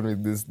someone told me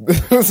this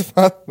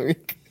past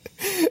week.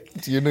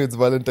 It's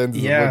Valentine's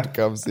is about to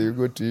come, so you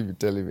go to him, you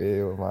tell him,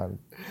 hey, oh man,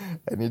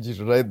 I need you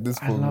to write this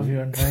for me. I love your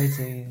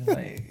handwriting.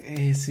 Like,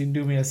 hey, so you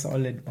do me a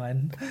solid,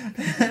 man.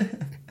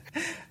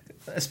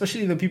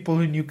 Especially the people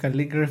who knew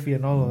calligraphy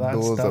and all of that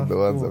those stuff.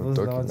 Those are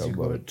the ones I'm talking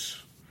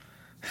about.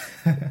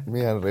 Me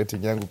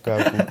handwriting yangu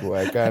kaa kuku,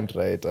 I can't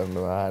write on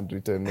a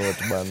handwritten note,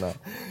 bana.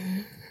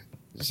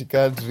 She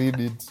can't read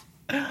it.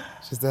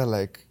 She's there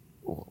like,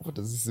 what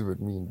does this even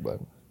mean,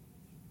 man?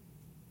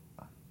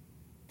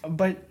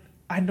 But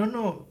I don't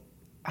know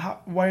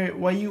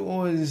why you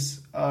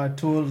always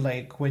told,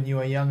 like, when you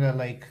were younger,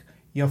 like,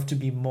 you have to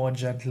be more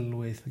gentle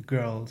with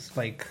girls,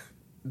 like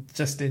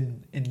just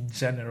in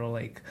general.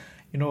 Like,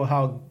 you know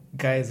how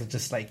guys are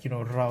just like, you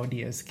know,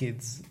 rowdy as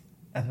kids,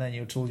 and then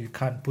you're told you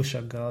can't push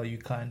a girl, you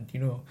can't, you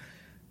know,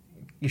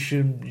 you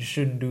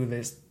shouldn't do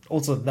this.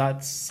 Also,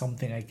 that's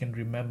something I can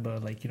remember,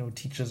 like, you know,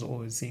 teachers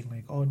always saying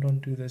like, oh, don't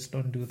do this,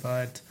 don't do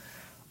that.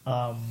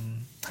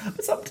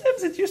 But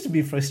sometimes it used to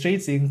be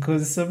frustrating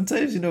because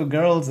sometimes, you know,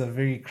 girls are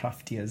very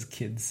crafty as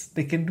kids.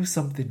 They can do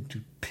something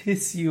to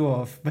piss you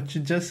off, but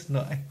you just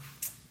know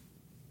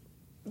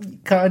you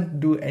can't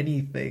do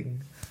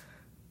anything.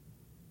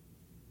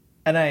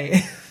 And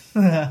I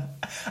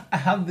I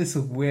have this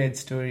weird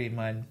story,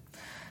 man.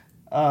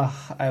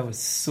 I was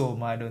so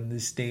mad on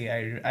this day.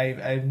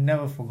 I've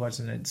never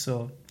forgotten it.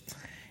 So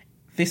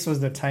this was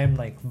the time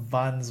like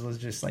Vans was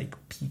just like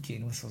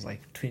peaking. This was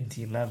like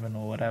 2011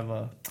 or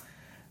whatever.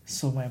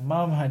 So my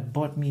mom had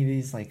bought me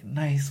these like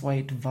nice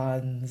white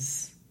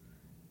Vans.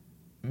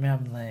 Me,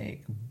 I'm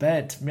like,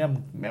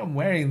 I'm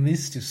wearing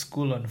this to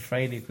school on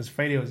Friday because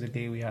Friday was the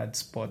day we had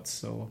sports.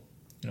 So,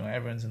 you know,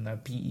 everyone's in their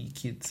PE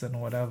kits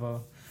and whatever.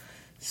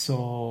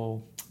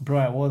 So, bro,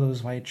 I wore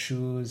those white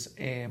shoes.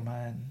 Hey,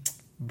 man,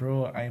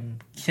 bro, I'm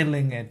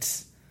killing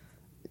it.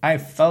 I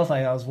felt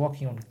like I was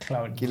walking on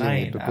cloud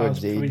 9. I was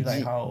pretty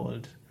like how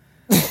old?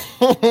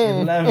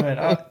 11.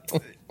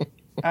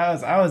 I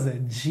was a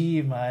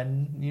G,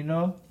 man, you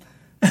know?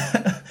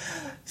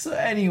 So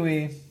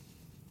anyway,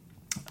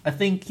 I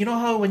think, you know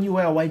how when you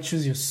wear white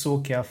shoes, you're so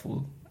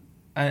careful?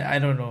 I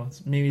don't know.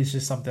 Maybe it's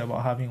just something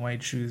about having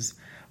white shoes.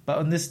 But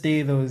on this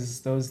day, there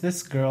was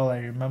this girl I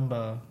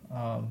remember.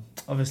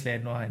 Obviously, I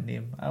know her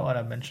name. I don't want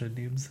to mention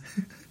names.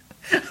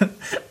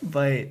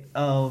 But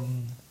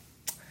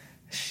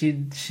she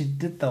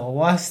did the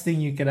worst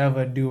thing you could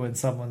ever do when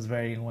someone's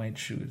wearing white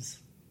shoes.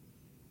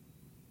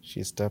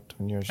 She stepped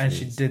on your shoes. And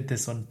she did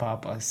this on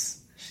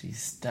purpose. She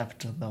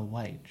stepped on the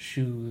white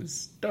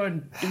shoes.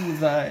 Don't do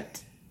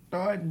that.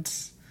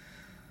 Don't.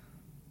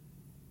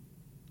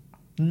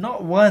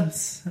 Not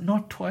once.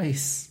 Not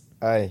twice.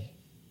 Aye.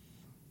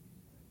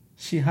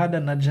 She had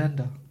an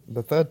agenda.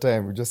 The third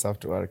time, we just have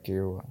to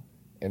RKO.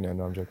 No,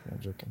 I'm joking. I'm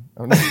joking.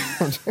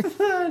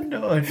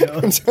 No.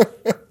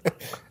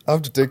 I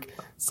have to take...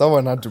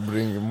 Someone had to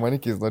bring...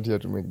 Monique is not here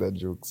to make that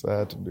joke, so I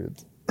had to do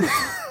it.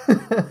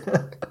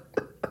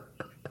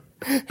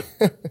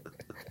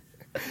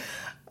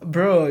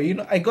 Bro, you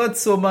know, I got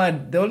so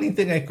mad. The only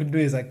thing I could do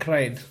is I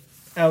cried.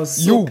 I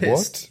was so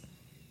pissed.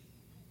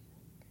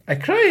 What? I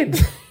cried.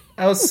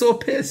 I was so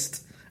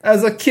pissed.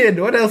 As a kid,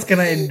 what else can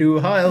I do?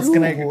 How else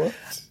can I... What?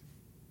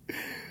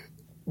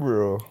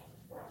 Bro,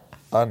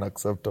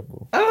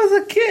 unacceptable. I was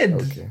a kid.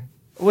 Okay.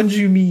 What do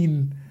you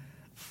mean?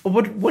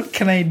 What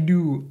can I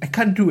do? I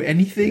can't do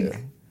anything. Yeah.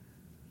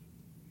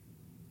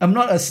 I'm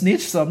not a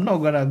snitch, so I'm not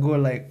gonna go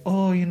like,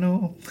 oh, you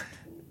know,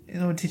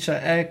 teacher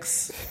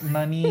X,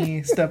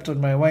 Nani stepped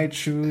on my white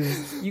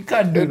shoes. You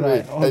can't do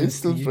that. Are you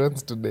still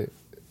friends today?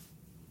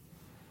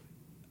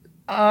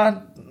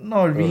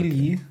 Not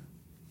really. Okay.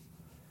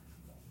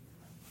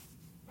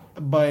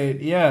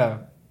 But yeah.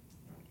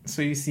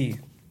 So you see,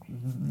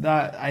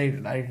 that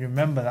I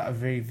remember that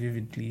very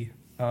vividly.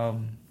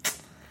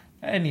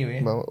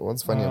 Anyway. But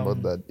what's funny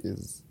about that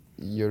is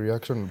your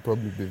reaction would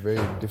probably be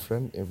very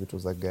different if it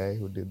was a guy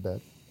who did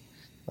that.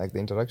 Like the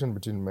interaction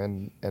between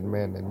men and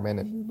men and men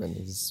and women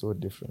is so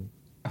different.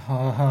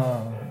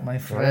 My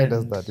friend. When I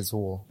does that, it's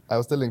war. I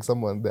was telling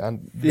someone the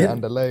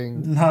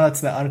underlying... No,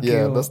 that's the RKO.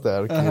 Yeah, that's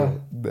the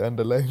RKO. The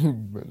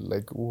underlying,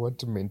 like,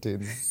 what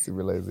maintains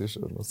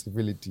civilization or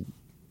civility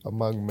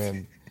among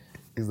men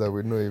is that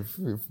we know if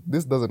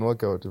this doesn't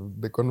work out, if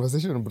the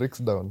conversation breaks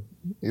down,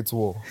 it's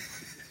war.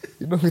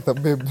 You know, with a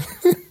babe,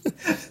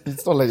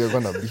 it's not like you're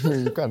gonna be,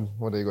 you can't,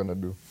 what are you gonna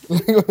do?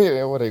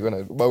 What are you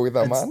gonna do? But with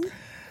a man,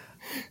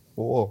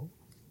 war.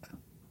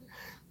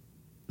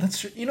 That's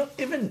true. You know,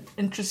 even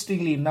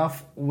interestingly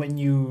enough, when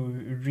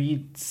you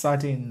read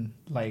certain,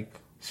 like,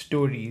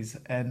 stories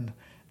and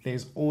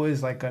there's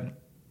always, like, an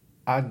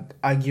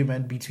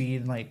argument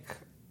between, like,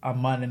 a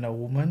man and a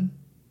woman,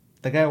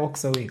 the guy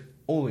walks away,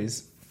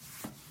 always.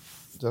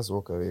 Just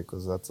walk away,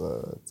 because it's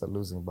a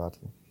losing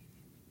battle.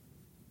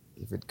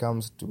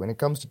 When it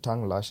comes to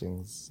tongue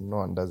lashings, no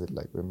one does it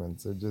like women.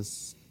 So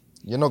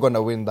you're not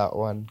gonna win that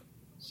one.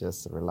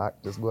 Just relax,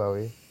 just go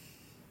away.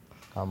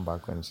 Come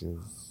back when she's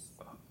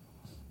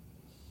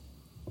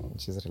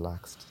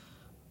relaxed.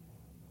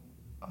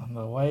 And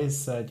the wise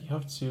said, you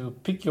have to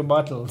pick your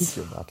battles.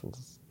 Pick your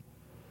battles.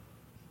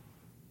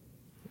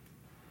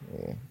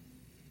 Yeah.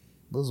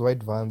 Those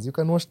white Vans, you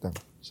can wash them.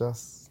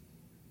 Just...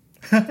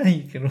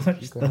 you can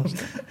wash them.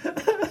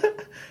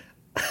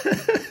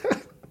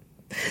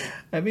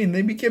 I mean,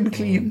 they became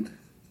clean.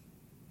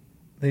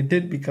 They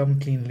did become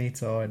clean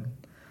later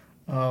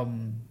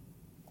on.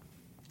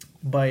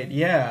 But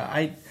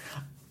yeah,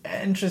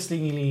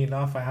 interestingly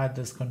enough, I had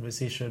this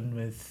conversation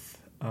with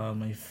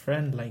my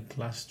friend like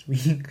last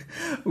week.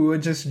 We were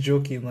just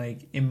joking,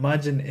 like,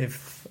 imagine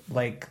if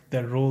like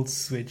the roles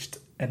switched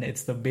and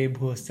it's the babe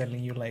who was telling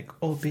you like,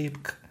 oh babe,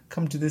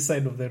 come to this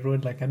side of the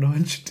road, like I don't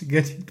want you to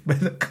get hit by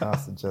the car.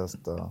 That's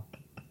just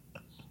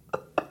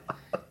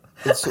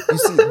So you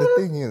see, the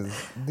thing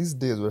is, these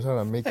days we're trying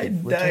to make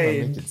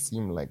it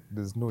seem like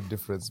there's no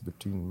difference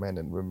between men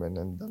and women,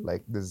 and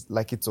like there's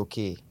like it's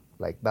okay,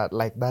 like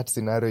that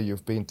scenario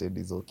you've painted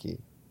is okay,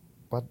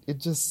 but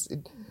it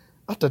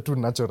after too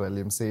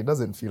naturally, I'm saying, it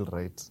doesn't feel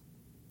right.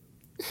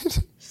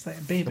 It's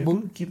like, babe,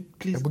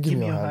 please give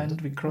me your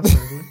hand. We cross the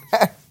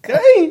road.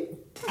 Okay.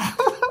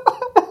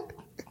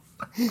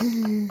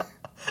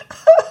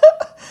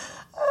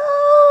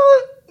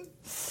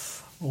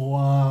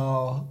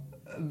 Wow.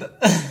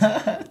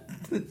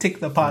 Take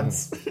the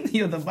pants.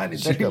 You're the man in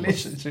the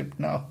relationship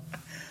now.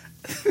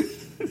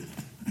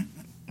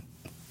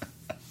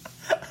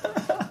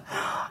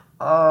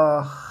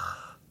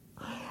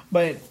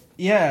 But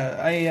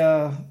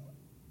yeah,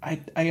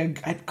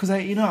 because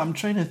I'm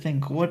trying to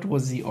think what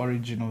was the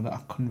origin of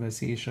that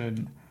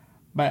conversation,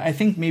 but I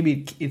think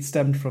maybe it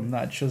stemmed from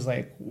that. She was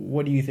like,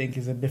 "What do you think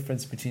is the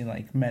difference between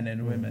like men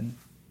and women?"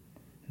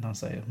 And I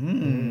was like,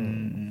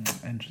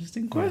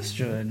 interesting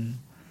question.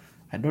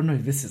 I don't know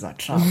if this is a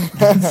trap.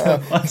 That's the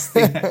first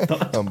thing I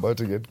thought. I'm about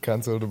to get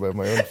cancelled by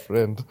my own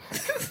friend.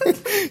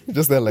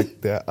 Just there, like,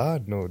 there are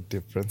no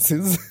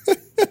differences.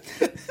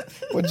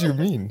 What do you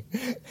mean?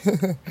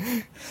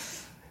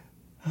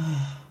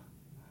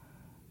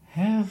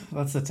 Yeah,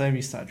 that's the time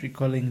you start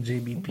recalling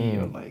JBP.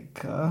 You're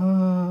like,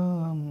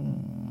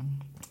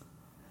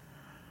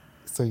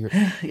 So you're...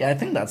 I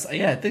think that's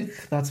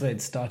where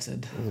it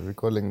started.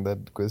 Recalling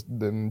that question,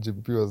 then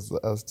JBP was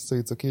asked, so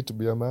it's okay to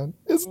be a man?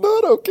 It's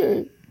not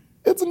okay.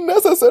 It's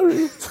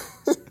necessary.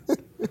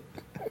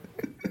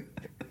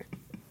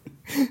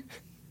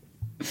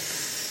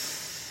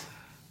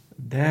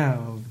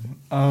 Damn.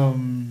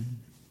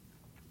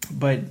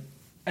 But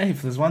hey,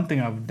 if there's one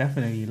thing I've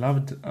definitely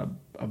loved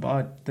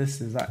about this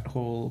is that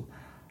whole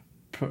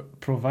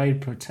provide,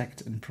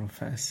 protect, and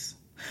profess.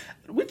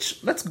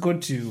 Which let's go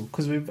to,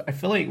 because I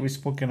feel like we've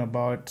spoken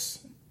about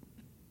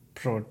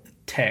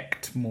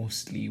protect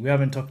mostly. We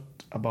haven't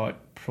talked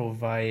about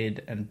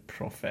provide and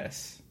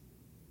profess.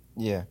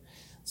 Yeah.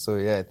 So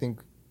yeah, I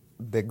think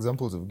the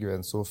examples we've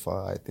given so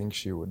far, I think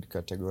she would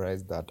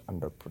categorize that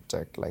under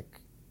protect.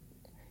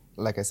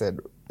 Like I said,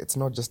 it's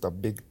not just a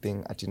big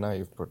thing. Ati now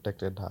you've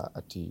protected her.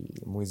 Ati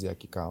mwizi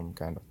akikam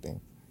kind of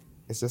thing.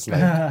 It's just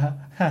like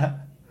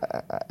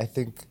I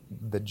think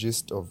the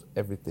gist of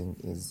everything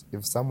is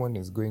if someone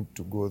is going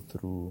to go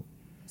through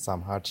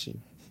some hardship,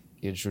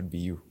 it should be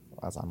you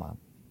as a man,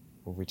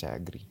 of which I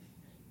agree.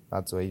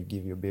 That's why you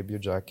give your baby a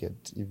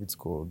jacket if it's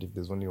cold. If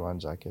there's only one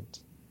jacket,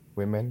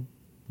 women,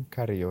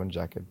 carry your own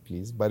jacket,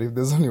 please. But if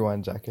there's only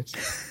one jacket,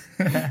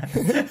 you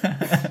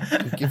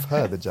give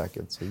her the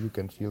jacket so you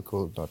can feel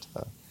cold, not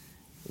her.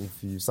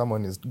 If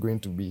someone is going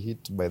to be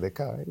hit by the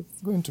car,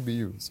 it's going to be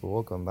you. So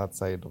walk on that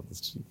side of the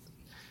street.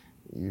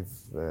 Which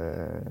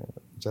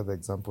other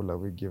example are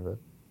we given?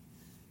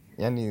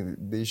 Yani,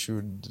 they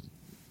should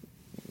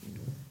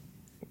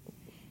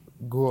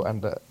go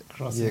under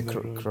crossing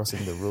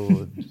the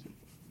road.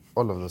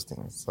 All of those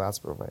things. So that's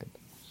provide.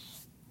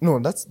 No,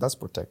 that's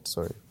protect.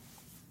 Sorry.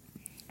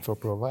 For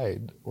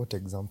provide, what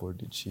example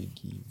did she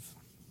give?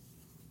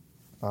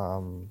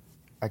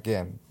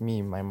 Again, me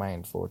in my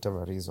mind, for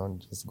whatever reason,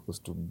 just goes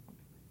to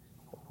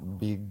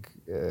big,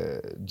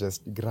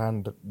 just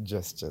grand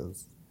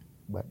gestures.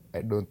 But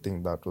I don't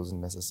think that was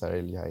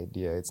necessarily her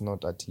idea. It's not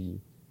that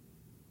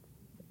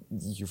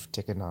you've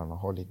taken her on a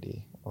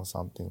holiday or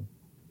something.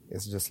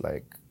 It's just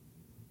like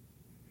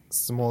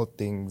small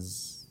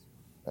things.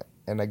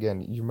 And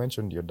again, you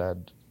mentioned your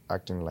dad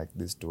acting like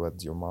this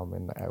towards your mom,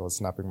 and I was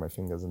snapping my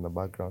fingers in the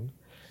background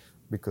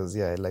because,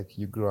 yeah, like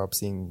you grew up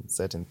seeing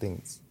certain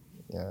things.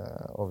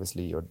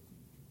 Obviously, you're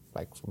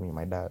like, for me,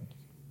 my dad,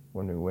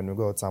 when we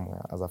go out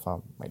somewhere as a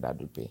fam, my dad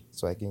will pay.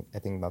 So I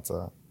think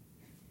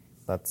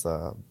that's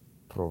a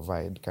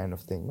provide kind of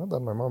thing. Not that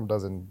my mom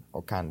doesn't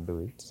or can't do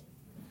it,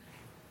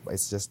 but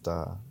it's just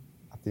a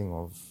thing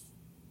of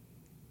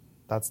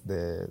that's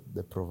the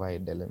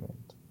provide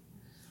element.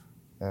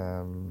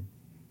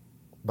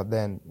 But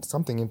then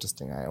something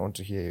interesting, I want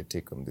to hear your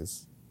take on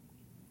this.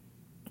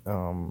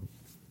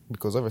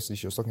 Because obviously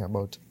she was talking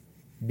about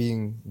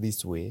being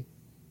this way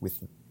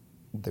with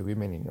the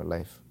women in your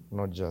life,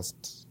 not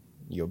just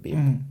your babe.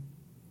 Mm-hmm.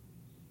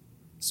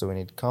 So when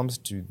it comes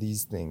to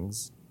these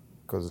things,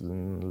 because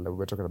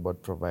we're talking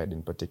about provide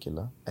in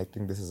particular, I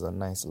think this is a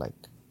nice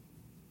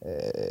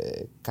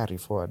carry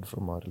forward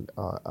from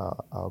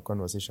our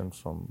conversation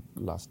from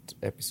last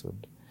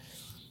episode.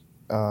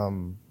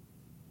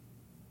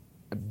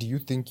 Do you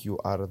think you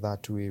are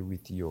that way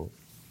with your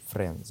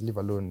friends, leave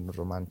alone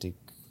romantic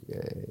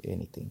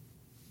anything,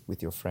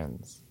 with your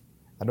friends?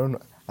 I don't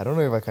know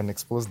if I can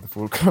expose the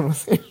full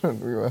conversation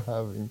we were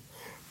having.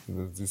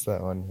 There's this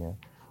one here.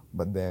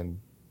 But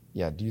then,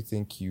 yeah, do you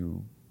think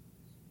you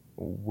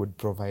would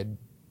provide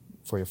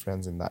for your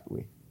friends in that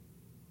way?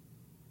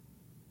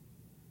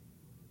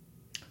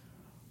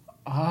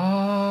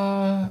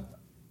 I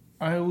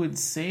would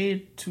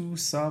say to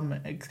some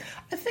I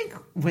think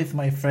with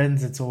my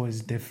friends it's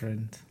always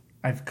different.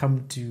 I've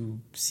come to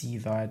see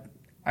that.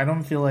 I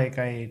don't feel like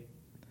I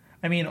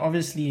mean,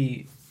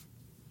 obviously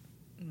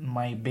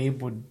my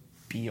babe would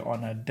be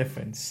on a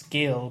different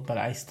scale, but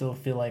I still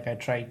feel like I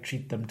try to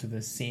treat them to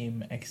the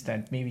same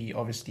extent. Maybe,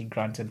 obviously,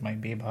 granted, my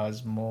babe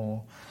has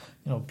more,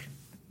 not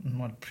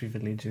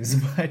privileges,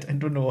 but I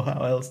don't know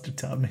how else to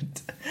term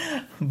it.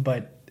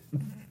 But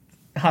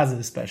has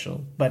a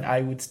special. But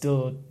I would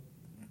still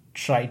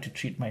try to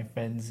treat my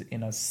friends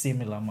in a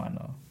similar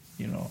manner,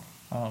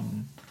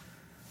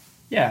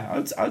 Yeah,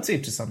 I would say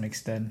to some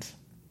extent.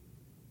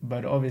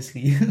 But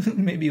obviously,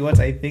 maybe what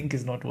I think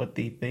is not what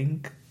they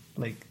think.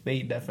 Like,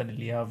 they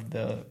definitely have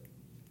the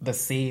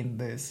say in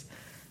this.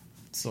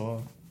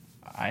 So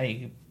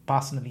I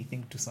personally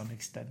think to some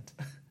extent.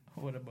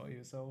 What about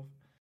yourself?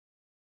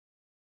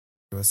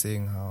 You were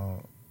saying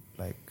how,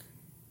 like,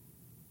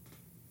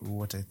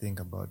 what I think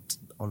about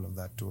all of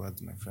that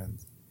towards my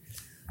friends.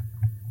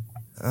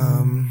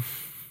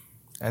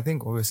 I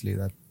think obviously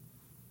that,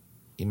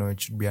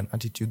 it should be an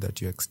attitude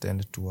that you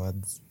extend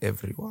towards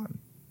everyone.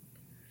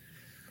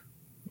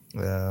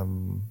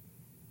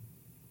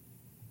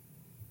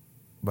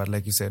 But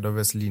like you said,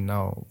 obviously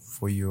now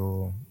for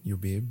your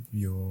babe,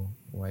 your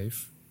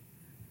wife,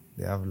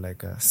 they have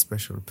like a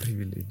special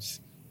privilege.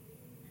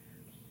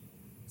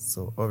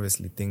 So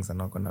obviously things are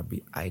not going to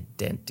be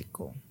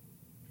identical.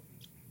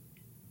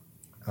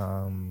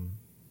 I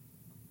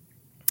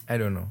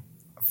don't know.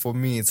 For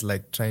me, it's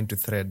like trying to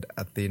thread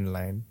a thin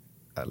line.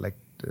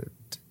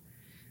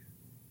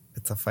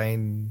 It's a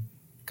fine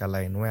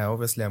line where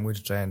obviously I'm going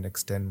to try and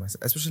extend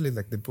myself, especially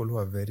like the people who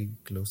are very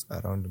close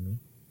around me.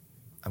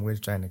 I'm going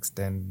to try and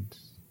extend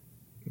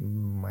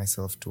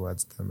myself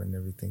towards them and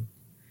everything,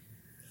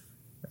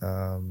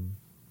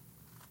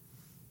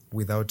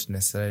 without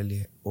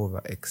necessarily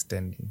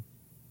overextending.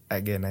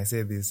 Again, I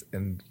say this,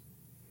 and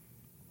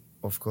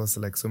of course,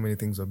 like so many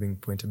things were being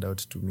pointed out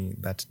to me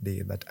that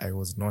day that I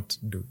was not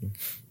doing.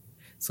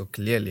 So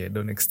clearly I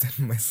don't extend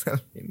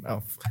myself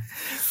enough.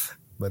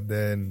 But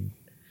then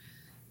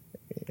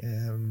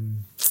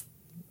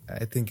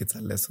I think it's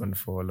a lesson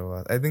for all of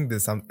us. I think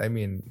there's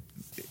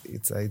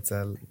it's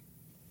a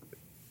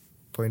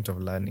point of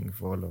learning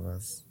for all of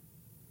us.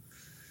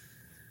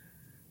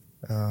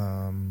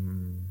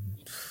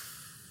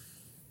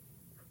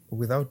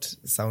 Without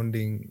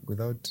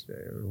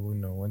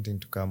wanting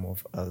to come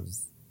off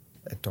as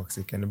a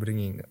toxic and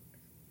bringing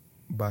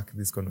back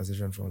this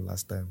conversation from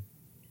last time,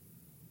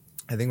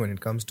 I think when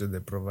it comes to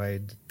the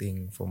provide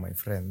thing for my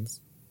friends,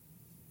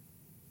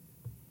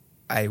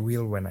 I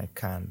will when I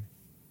can,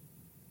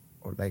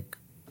 or like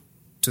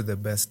to the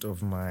best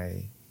of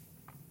my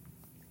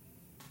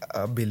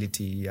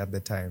ability at the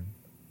time.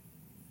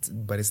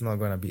 But it's not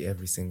going to be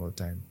every single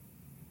time.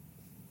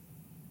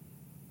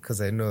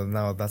 Because I know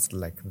now that's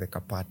like the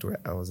part where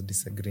I was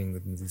disagreeing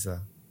with Nzisa.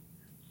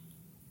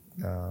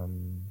 I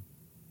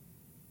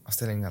was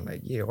telling her,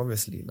 like, yeah,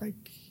 obviously,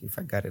 like, if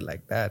I got it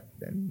like that,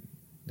 then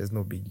there's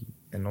no biggie.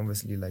 And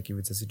obviously, like, if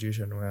it's a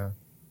situation where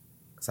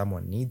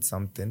someone needs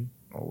something,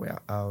 or we're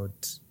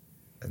out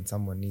and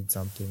someone needs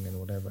something and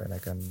whatever, and I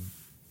can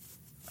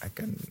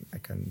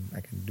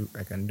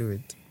do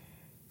it,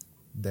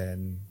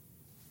 then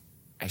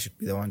I should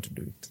be the one to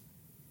do it.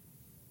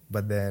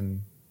 But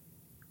then,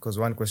 because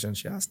one question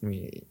she asked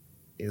me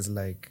is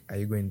like, are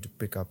you going to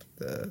pick up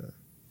the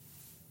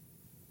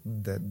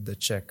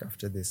check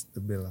after this, the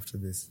bill after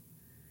this?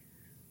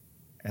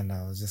 And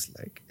I was just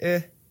like,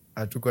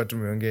 hatukuwa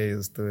tumeongea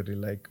hiyo story.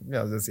 Like, me,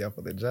 I was just here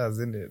for the jazz,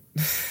 innit?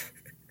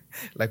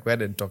 Like, we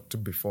hadn't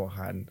talked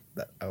beforehand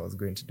that I was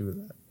going to do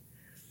that.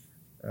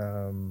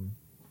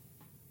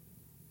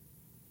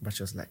 But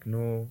she was like,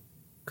 no,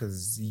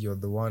 because you're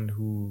the one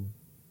who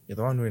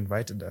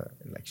invited her.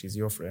 Like, she's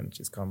your friend.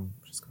 She's come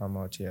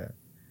out here.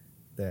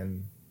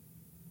 Then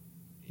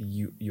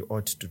you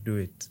ought to do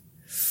it.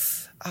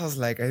 I was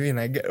like, I mean,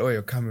 I get where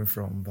you're coming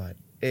from, but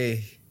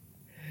if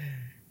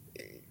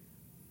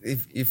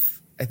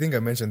I think I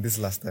mentioned this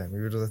last time,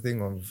 it was a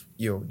thing of,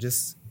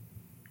 just,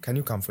 can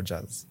you come for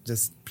jazz?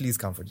 Just please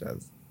come for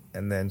jazz.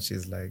 And then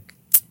she's like,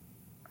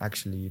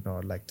 actually,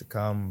 I'd like to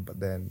come, but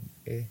then,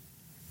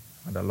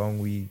 had a long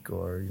week,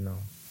 or,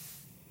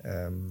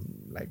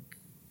 like,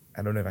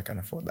 I don't know if I can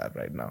afford that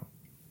right now.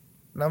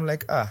 And I'm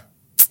like, I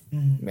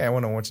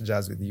want to watch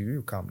jazz with you.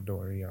 You come, don't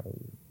worry,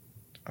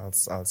 I'll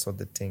sort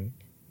the thing.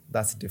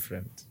 That's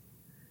different.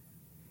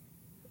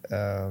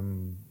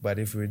 But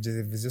if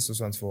it's just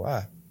those ones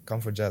for, come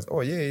for jazz.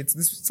 Oh yeah, it's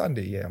this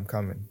Sunday. Yeah, I'm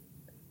coming.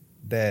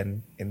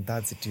 Then in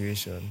that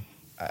situation,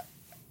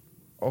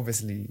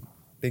 obviously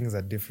things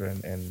are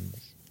different, and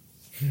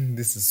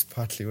this is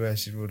partly where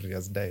chivalry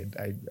has died.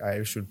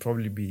 I should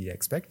probably be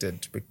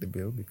expected to pick the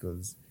bill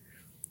because,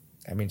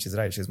 I mean, she's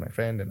right. She's my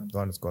friend, and I'm the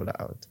one who's called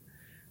her out.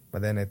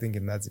 But then I think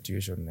in that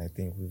situation, I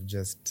think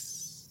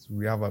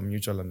we have a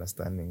mutual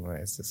understanding where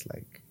it's just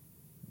like,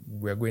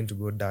 we're going to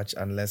go Dutch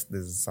unless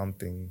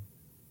something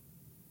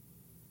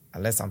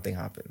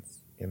happens,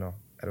 I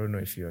don't know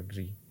if you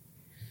agree.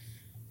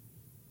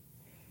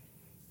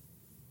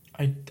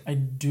 I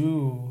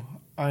do.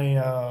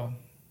 I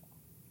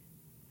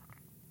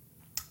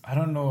I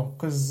don't know,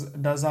 because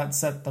does that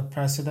set the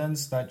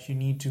precedence that you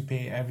need to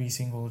pay every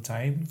single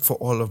time? For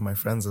all of my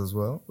friends as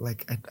well.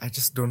 Like, I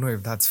just don't know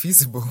if that's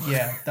feasible.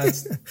 Yeah,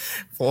 that's...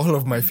 for all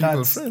of my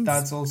female friends.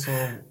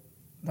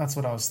 That's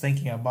what I was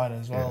thinking about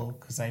as well,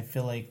 because I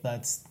feel like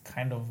that's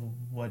kind of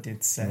what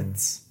it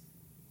sets.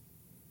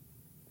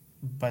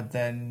 But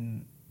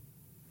then,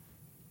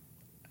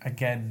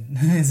 again,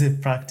 is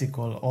it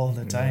practical all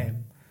the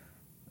time?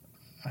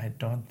 I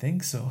don't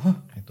think so.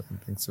 I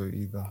don't think so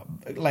either.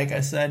 Like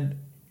I said,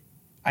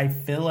 I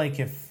feel like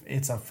if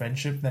it's a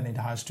friendship, then it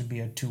has to be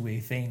a two-way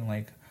thing.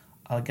 Like,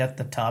 I'll get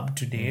the tab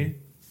today,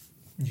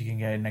 you can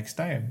get it next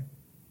time.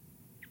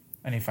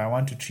 And if I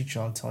want to treat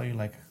you, I'll tell you,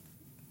 like,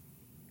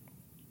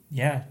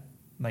 yeah,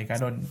 like I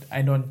don't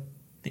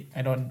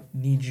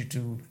need you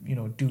to,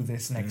 do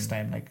this next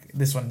time. Like,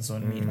 this one's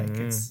on me. Like,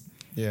 it's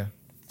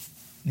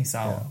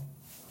Nisawa.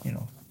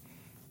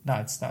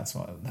 That's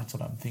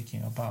what I'm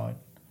thinking about.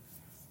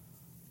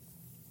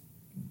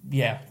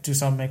 Yeah, to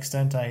some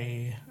extent,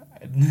 I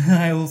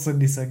also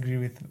disagree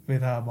with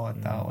her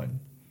about that one.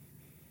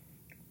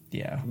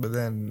 Yeah. But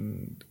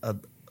then,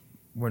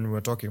 when we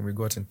were talking, we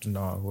got into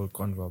now a whole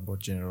convo about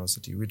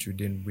generosity, which we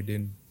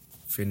didn't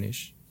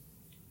finish.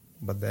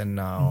 But then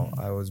now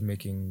I was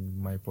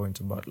making my point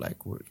about like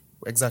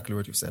exactly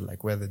what you said,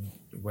 like where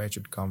it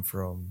should come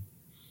from,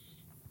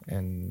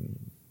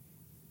 and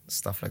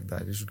stuff like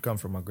that. It should come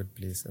from a good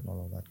place and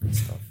all of that good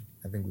stuff.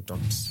 I think we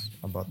talked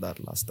about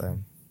that last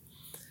time.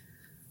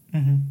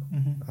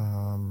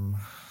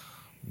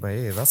 But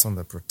yeah, that's on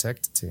the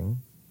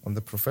protecting. On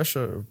the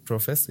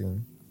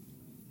professing,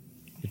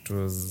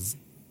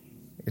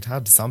 it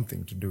had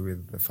something to do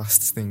with the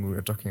first thing we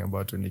were talking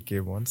about when it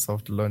came on,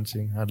 soft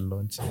launching, hard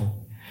launching,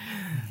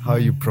 how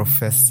you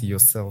profess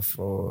yourself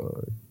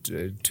or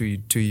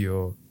to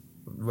your,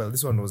 well,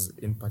 this one was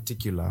in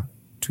particular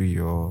to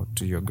your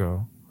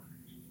girl,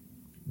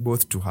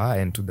 both to her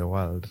and to the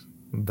world,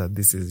 that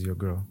this is your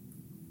girl.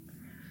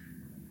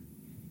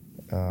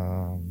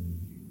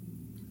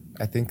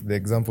 I think the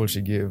example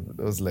she gave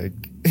was like,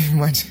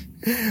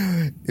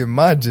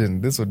 imagine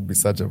this would be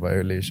such a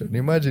violation.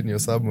 Imagine you're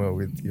somewhere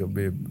with your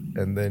babe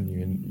and then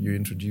you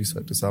introduce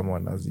her to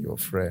someone as your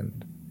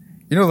friend.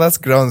 That's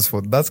grounds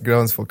for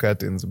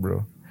curtains,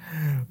 bro.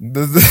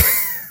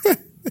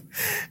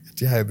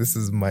 Yeah, this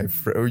is my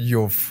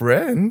your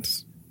friend.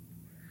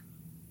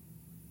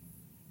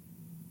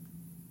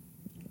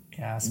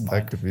 Yeah,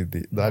 that could be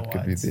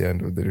the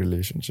end of the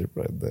relationship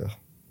right there.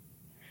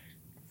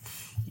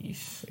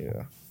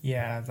 Yeah.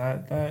 Yeah,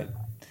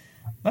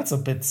 that's a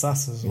bit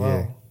sus as well.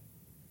 Yeah.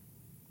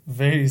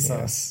 Very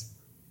sus.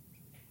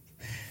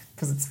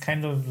 Because it's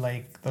kind of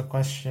like the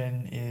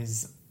question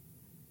is,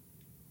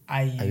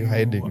 are you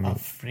hiding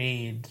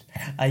afraid?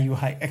 Are you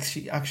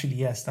actually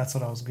yes, that's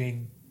what I was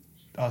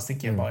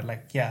thinking about.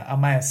 Like, yeah,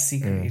 am I a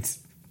secret?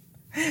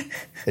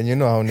 And you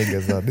know how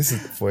niggas are. This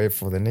is for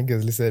the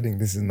niggas listening,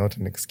 this is not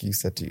an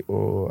excuse that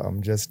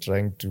I'm just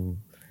trying to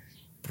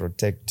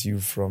protect you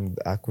from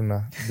the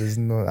akuna. There's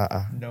no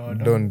no,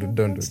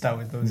 don't start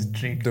with those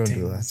Drake don't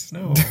things. Do that.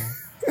 No.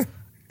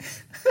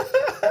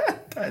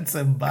 That's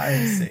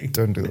embarrassing.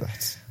 Don't do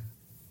that.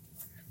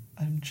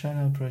 I'm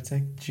trying to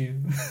protect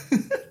you.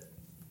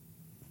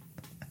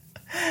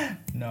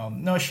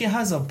 No, she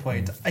has a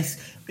point.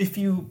 If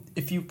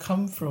you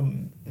come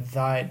from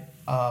that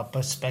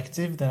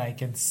perspective, then I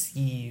can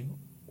see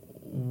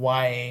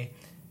why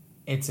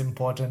it's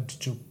important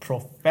to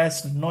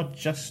profess not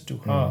just to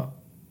her,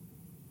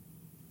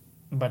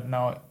 but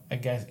now, I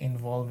guess,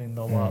 involving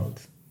the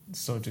world,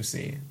 so to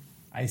say.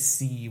 I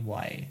see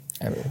why.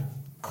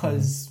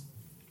 Because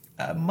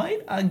I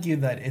might argue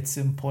that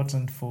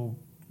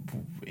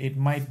it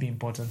might be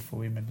important for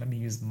women. Let me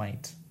use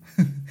might.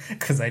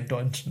 Because I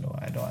don't know.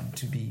 I don't want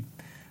to be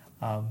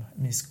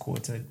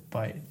misquoted.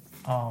 But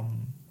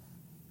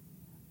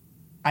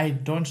I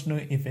don't know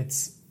if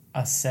it's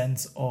a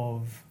sense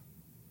of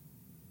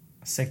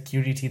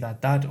security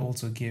that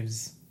also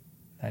gives.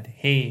 That,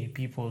 hey,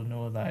 people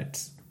know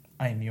that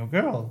I'm your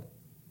girl.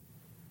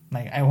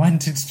 Like, I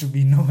want it to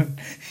be known,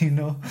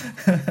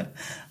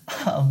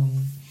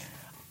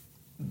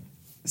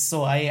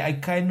 So I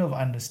kind of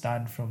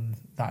understand from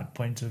that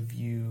point of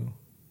view.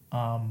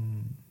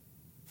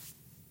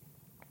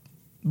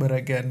 But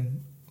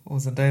again,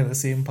 wasn't I the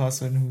same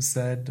person who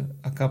said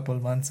a couple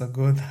months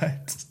ago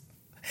that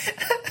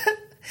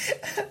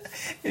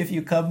if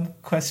you come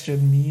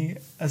question me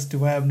as to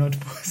why I'm not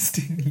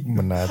posting you,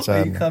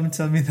 or you come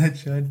tell me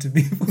that you want to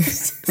be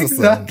posted.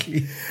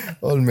 Exactly.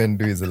 All men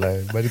do is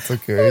lie, but it's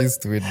okay. We're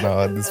used to it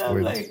now at this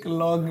point. Like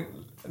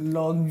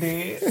long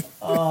day.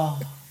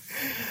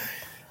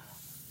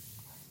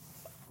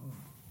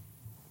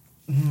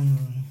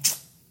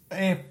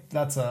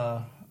 That's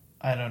I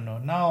don't know.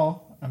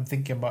 Now I'm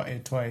thinking about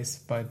it twice,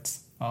 but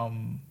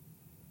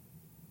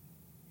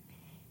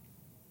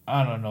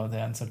I don't know the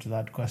answer to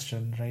that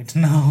question right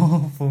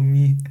now for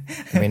me.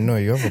 I mean, no,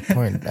 you have a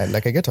point. I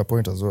get a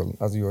point as well.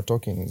 As you were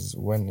talking, is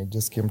when it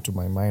just came to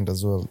my mind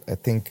as well. I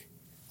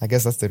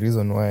guess that's the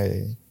reason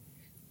why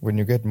when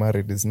you get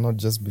married, it's not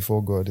just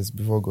before God, it's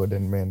before God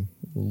and men.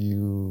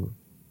 You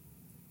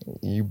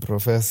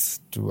profess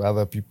to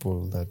other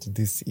people that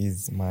this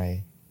is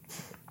my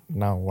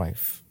now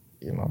wife,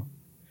 you know.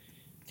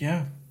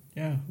 Yeah.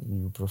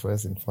 You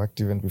profess, in fact,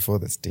 even before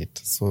the state.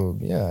 So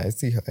yeah, I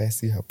see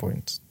her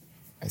point.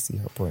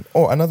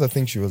 Oh, another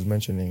thing she was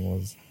mentioning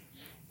was,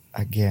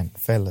 again,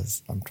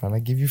 fellas, I'm trying to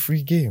give you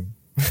free game.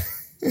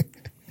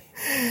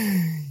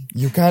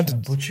 You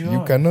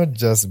cannot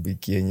just be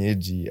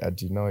kienyeji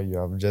and you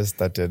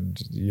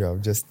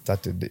have just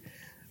started.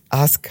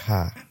 Ask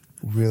her,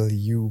 will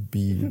you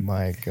be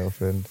my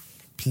girlfriend?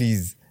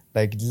 Please.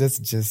 Like, let's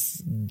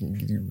just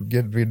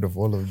get rid of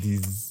all of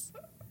these.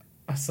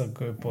 That's a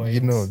good point.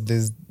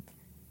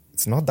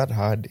 It's not that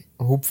hard.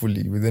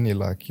 Hopefully, with any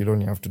luck, you don't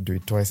have to do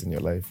it twice in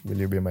your life. Will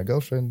you be my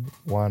girlfriend?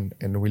 One.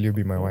 And will you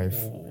be my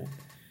wife?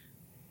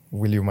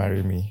 Will you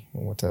marry me?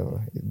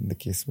 Whatever the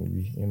case may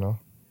be,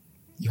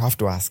 You have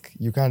to ask.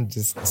 You can't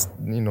just,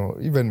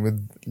 even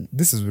with,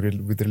 this is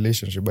with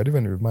relationship, but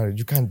even with marriage,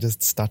 you can't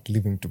just start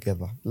living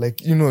together. Like,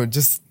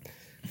 just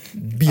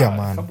be a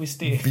man. Can we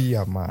stay? Be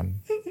a man.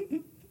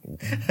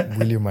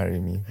 Will you marry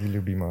me? Will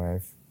you be my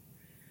wife?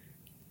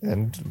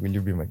 And will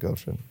you be my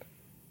girlfriend?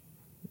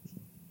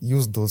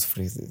 Use those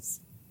phrases.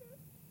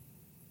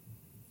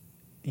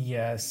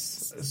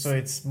 Yes. So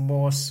it's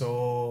more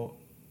so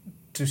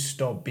to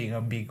stop being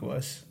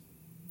ambiguous.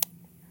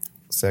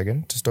 Say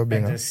again? To stop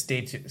being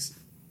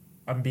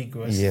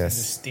ambiguous. Yes. And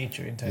just state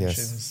your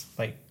intentions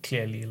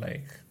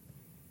clearly,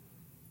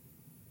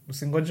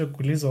 usingoje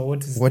kuulizwa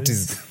what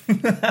is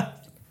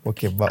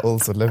Okay, but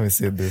also let me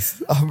say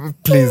this.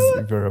 Please,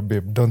 if you're a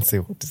babe, don't say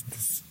what is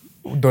this.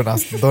 Don't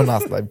ask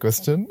that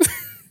question.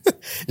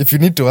 If you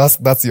need to ask,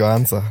 that's your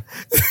answer.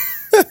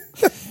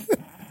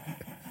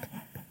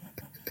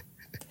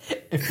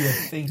 If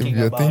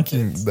you're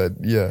thinking that,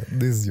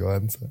 this is your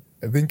answer.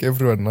 I think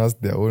everyone has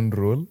their own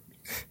role.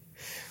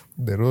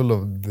 The role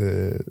of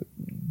the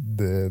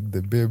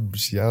babe,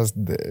 she has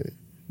the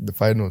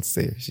final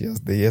say. She has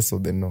the yes or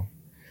the no.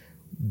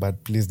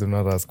 But please do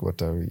not ask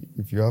what are we.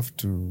 If you have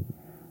to,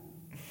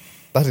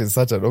 that is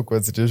such an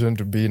awkward situation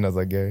to be in as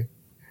a guy.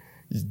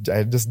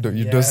 You just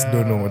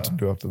don't know what to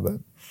do after that.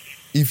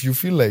 If you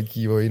feel like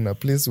you're in a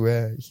place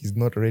where he's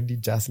not ready,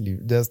 just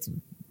leave. Just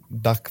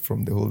duck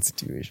from the whole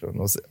situation,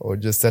 or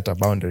just set a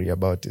boundary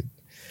about it.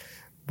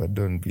 But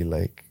don't be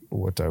like,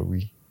 what are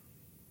we?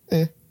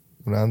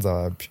 Unaanza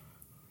wapi?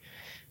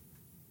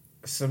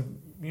 So,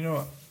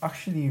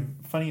 actually,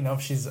 funny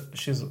enough,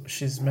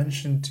 she's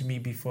mentioned to me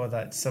before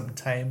that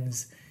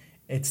sometimes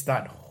it's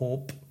that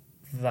hope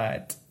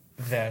that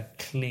they're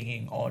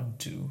clinging on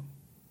to.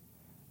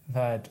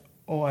 That,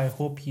 I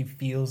hope he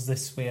feels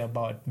this way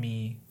about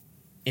me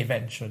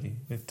eventually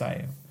with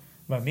time.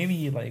 But maybe,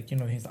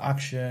 his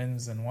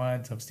actions and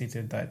words have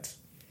stated that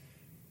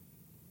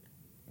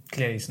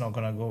clearly it's not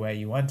going to go where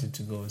you want it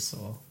to go.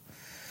 So,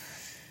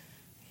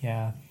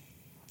 yeah.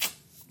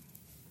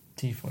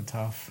 T for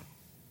tough.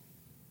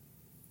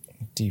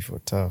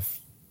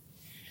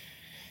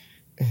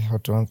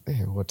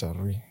 What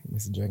are we?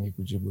 Misijangi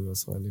kujibu hiyo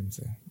swali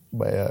mse.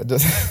 But yeah,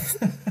 just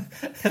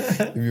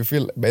if you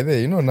feel, by the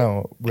way,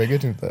 now we're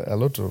getting a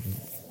lot of,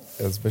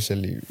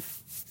 especially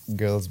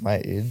girls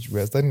my age,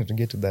 we're starting to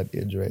get to that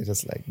age where it's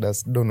just like,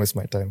 don't waste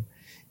my time.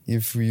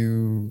 If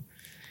you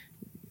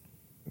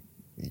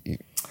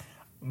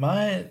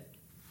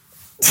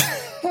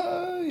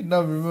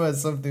now remember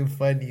something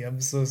funny.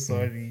 I'm so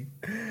sorry.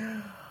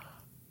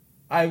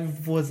 I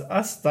was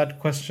asked that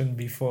question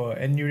before,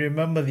 and you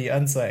remember the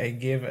answer I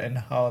gave and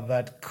how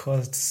that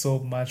caused so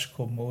much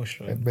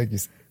commotion. I beg you.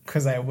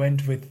 Because I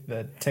went with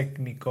the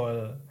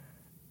technical...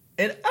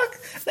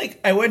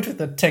 I went with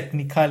the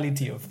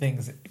technicality of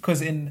things.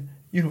 Because in,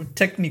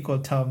 technical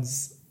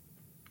terms,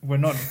 we're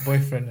not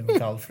boyfriend and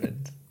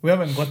girlfriend. We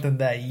haven't gotten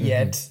there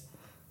yet.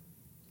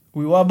 Mm-hmm.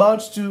 We were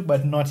about to,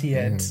 but not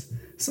yet. Mm-hmm.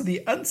 So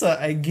the answer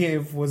I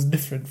gave was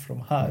different from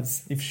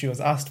hers if she was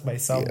asked by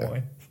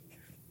someone.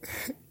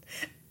 Yeah.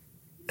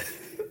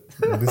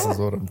 This is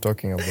what I'm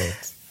talking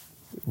about.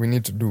 We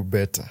need to do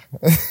better.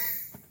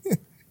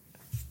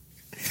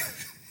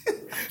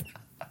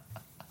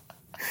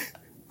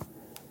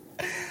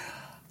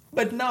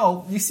 But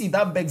now, you see,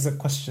 that begs a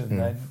question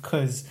then.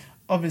 Because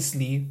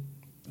obviously,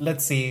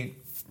 let's say,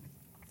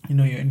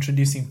 you're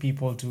introducing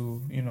people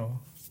to,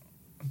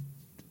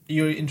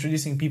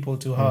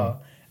 her.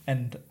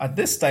 And at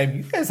this time,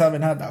 you guys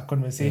haven't had that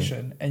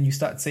conversation. And you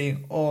start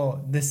saying,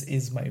 this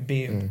is my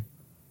babe.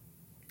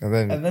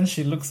 And then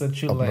she looks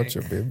at you I'm like... not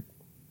your babe.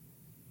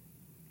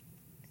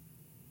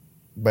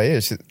 But yeah,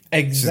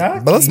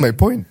 exactly. But that's my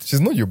point.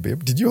 She's not your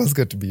babe. Did you ask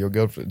her to be your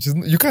girlfriend?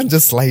 You can't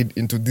just slide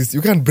into this.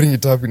 You can't bring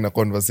it up in a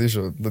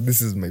conversation that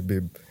this is my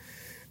babe.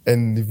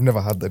 And you've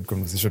never had that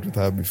conversation with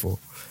her before.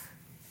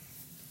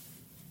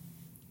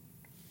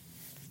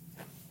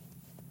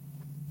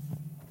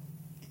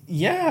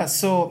 Yeah,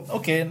 so,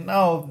 okay,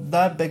 now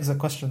that begs a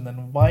question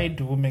then. Why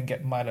do women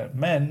get mad at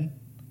men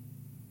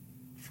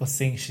for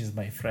saying she's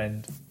my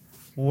friend?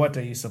 What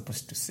are you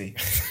supposed to say?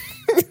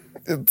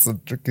 It's a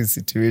tricky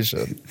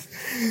situation.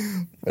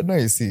 But now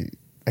you see,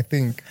 I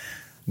think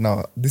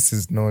now this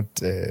is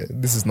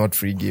not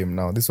free game.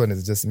 Now this one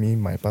is just me,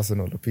 my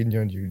personal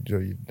opinion.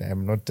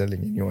 I'm not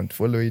telling anyone to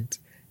follow it.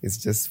 It's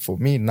just for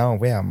me now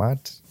where I'm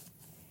at.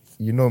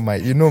 You know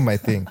my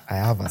thing. I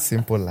have a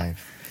simple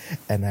life,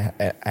 and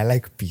I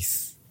like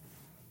peace.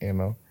 You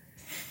know,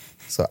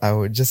 so I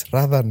would just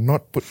rather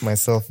not put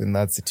myself in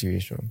that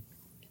situation.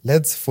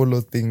 Let's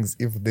follow things.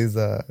 If there's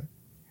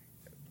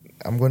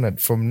I'm gonna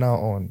from now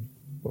on.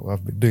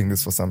 I've been doing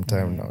this for some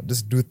time now.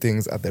 Just do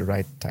things at the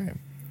right time.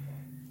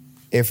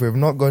 If we've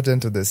not gotten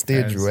to the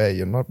stage where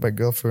you're not my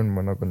girlfriend,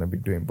 we're not going to be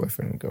doing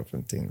boyfriend and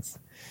girlfriend things.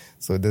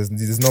 So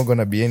there's not going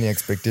to be any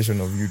expectation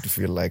of you to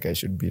feel like I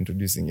should be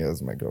introducing you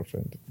as my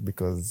girlfriend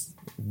because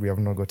we have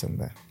not gotten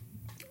there.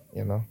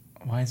 You know?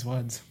 Wise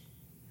words.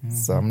 Mm-hmm.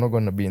 So I'm not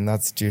going to be in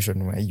that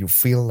situation where you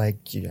feel like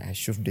I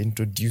should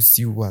introduce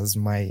you as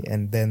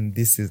and then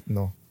this is,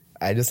 no.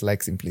 I just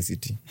like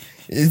simplicity.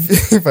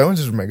 If I want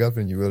you to be my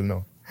girlfriend, you will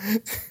know.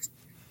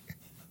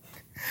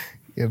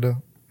 You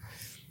know?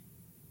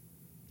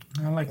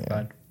 I like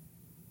that.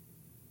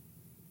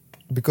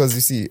 Because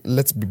you see,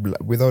 let's be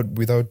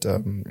without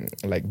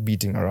like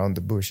beating around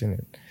the bush,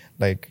 innit?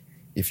 Like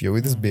if you're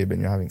with this babe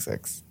and you're having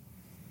sex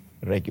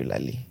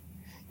regularly,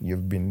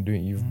 you've been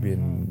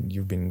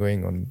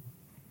going on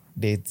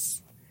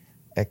dates,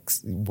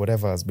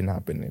 whatever has been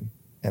happening,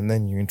 and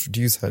then you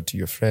introduce her to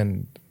your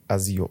friend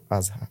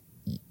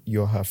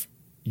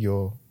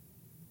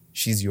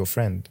she's your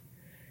friend.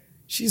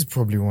 She's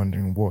probably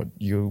wondering what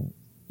you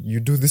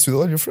do this with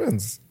all your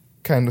friends,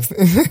 kind of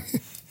thing.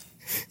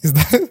 Is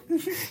that,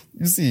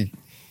 you see,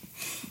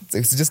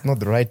 it's just not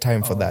the right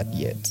time for that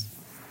yet,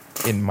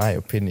 in my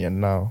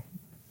opinion now.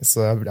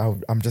 So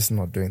I'm just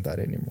not doing that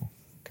anymore,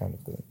 kind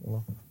of thing. You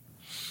know?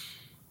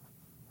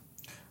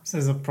 So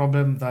there's a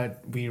problem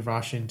that we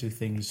rush into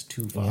things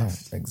too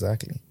fast. Yeah,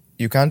 exactly.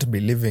 You can't be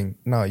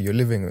you're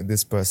living with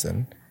this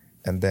person,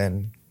 and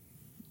then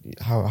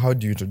how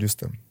do you introduce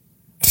them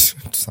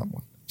to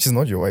someone? She's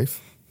not your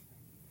wife.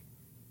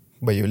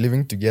 But you're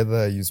living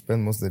together, you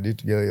spend most of the day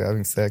together, you're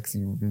having sex,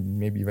 you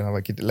maybe even have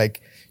a kid.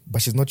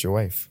 But she's not your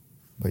wife.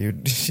 But you're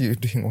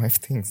doing wife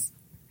things.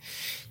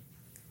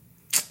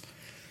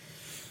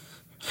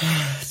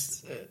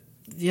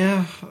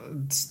 Yeah,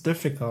 it's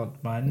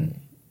difficult, man.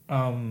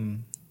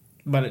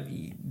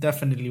 But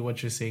definitely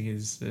what you're saying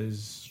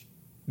is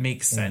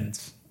makes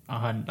sense.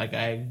 I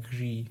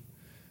agree.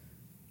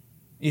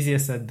 Easier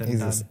said than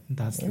done.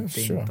 That's the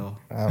thing, sure. though.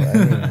 I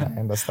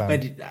understand.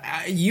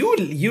 But you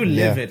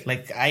live it.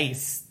 Like I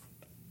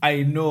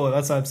know.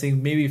 That's what I'm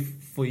saying. Maybe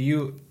for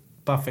you,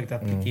 perfect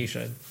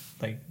application.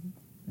 Like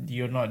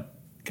you're not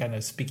kind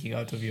of speaking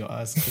out of your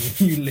ass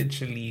because you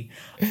literally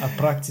are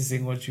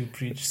practicing what you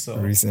preach. So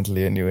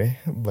recently, anyway.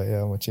 But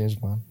yeah, I'm a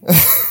changed man.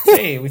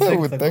 Hey, we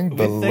thank, thank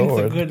the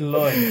Lord. good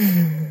Lord.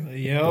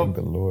 Yep. Thank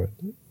the Lord.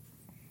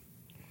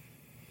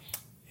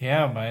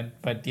 Yeah, man.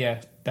 But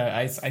yeah,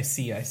 I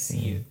see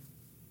it.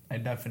 I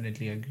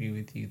definitely agree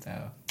with you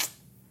there.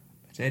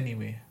 But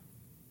anyway,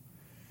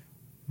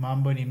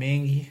 mambo ni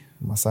mengi.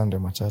 Masande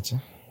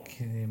machache.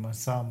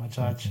 Masaa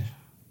machache.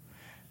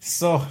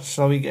 So,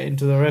 shall we get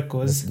into the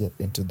records? Let's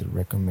get into the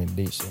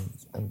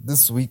recommendations. And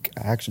this week,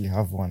 I actually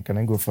have one. Can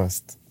I go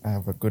first? I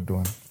have a good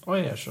one. Oh,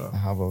 yeah, sure. I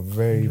have a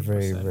very, 100%.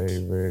 very,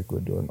 very, very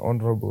good one.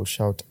 Honorable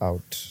shout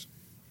out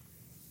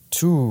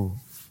to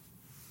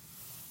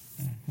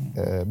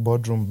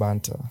Boardroom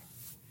Banter.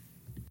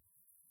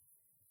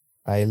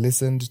 I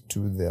listened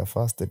to their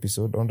first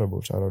episode. Honorable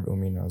shout out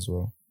Omina as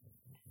well.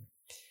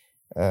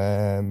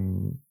 I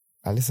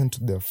listened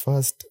to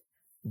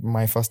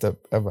my first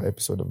ever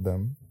episode of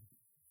them.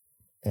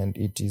 And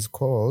it is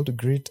called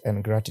Grit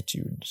and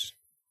Gratitude,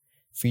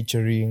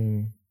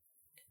 featuring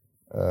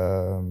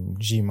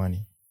G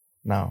Money.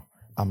 Now,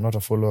 I'm not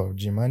a follower of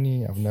G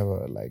Money. I've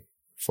never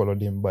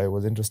followed him, but it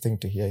was interesting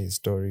to hear his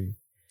story,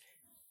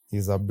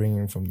 his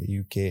upbringing from the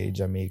UK,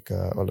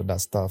 Jamaica, all of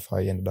that stuff, how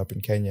he ended up in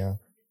Kenya.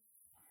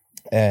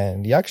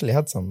 And he actually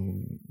had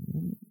some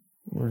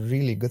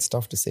really good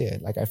stuff to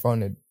say. I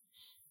found it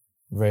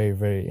very,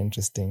 very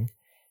interesting.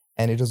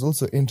 And it was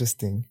also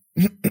interesting,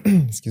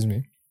 excuse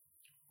me,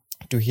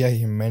 to hear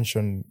him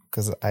mention,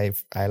 because I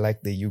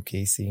like the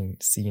UK scene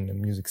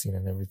and music scene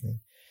and everything,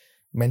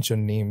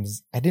 mention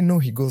names. I didn't know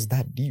he goes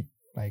that deep.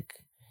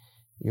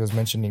 He was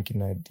mentioning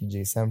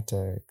DJ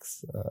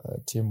Semtex,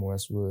 Tim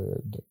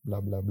Westwood,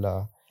 blah, blah,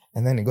 blah.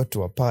 And then he got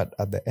to a part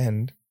at the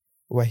end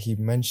where he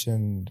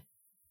mentioned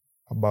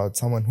about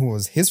someone who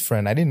was his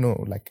friend. I didn't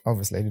know,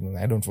 obviously I didn't know.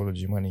 I don't follow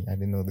G Money. I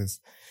didn't know this.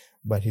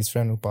 But his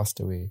friend who passed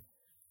away,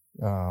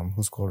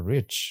 who's called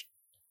Rich.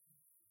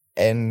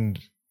 And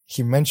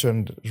he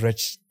mentioned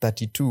Rich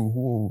 32,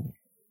 who,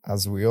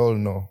 as we all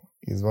know,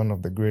 is one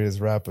of the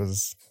greatest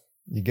rappers,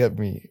 you get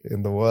me,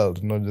 in the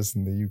world, not just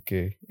in the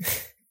UK.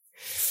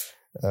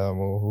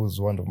 Who's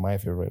one of my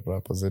favorite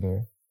rappers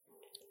anyway.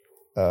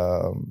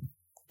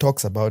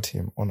 Talks about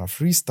him on a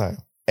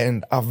freestyle.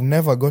 And I've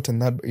never gotten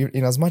that,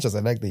 in as much as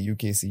I like the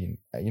UK scene,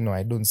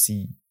 I don't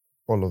see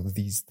all of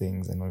these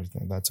things and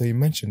everything like that. So he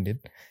mentioned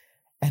it,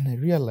 And I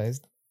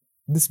realized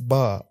this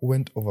bar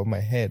went over my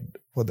head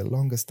for the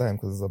longest time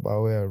because it's a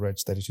bar where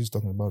Rich 32 is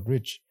talking about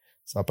Rich.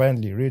 So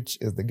apparently Rich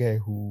is the guy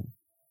who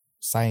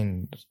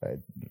signed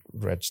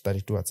Rich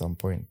 32 at some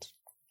point.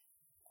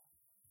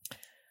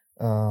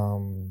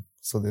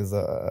 So there's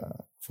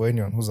for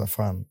anyone who's a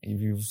fan, if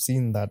you've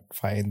seen that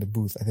Fire in the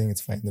Booth, I think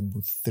it's Fire in the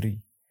Booth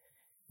 3,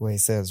 where he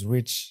says,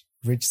 Rich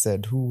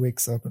said, who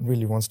wakes up and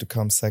really wants to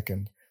come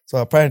second? So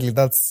apparently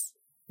that's,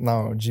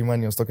 now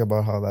G-Money was talking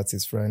about how that's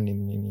his friend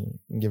in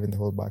giving the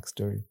whole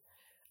backstory.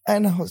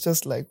 And I was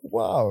just like,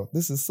 wow,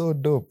 this is so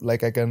dope.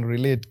 Like I can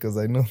relate because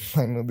I know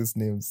this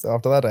name. So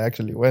after that, I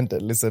actually went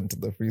and listened to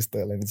the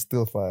freestyle and it's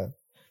still fire.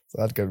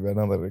 So that can be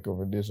another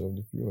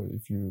recommendation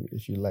if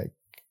you like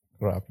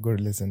rap, go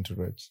listen to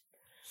Rich.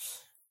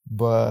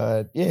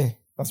 But yeah,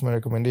 that's my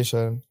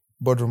recommendation.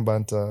 Boardroom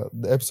Banter.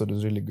 The episode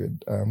is really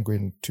good. I'm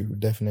going to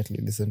definitely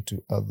listen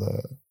to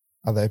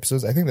other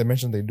episodes. I think they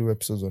mentioned they do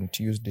episodes on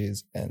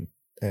Tuesdays and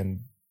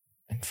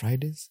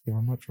Fridays, if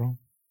I'm not wrong.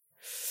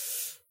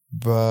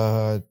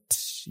 But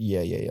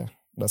yeah,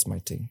 that's my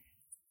thing.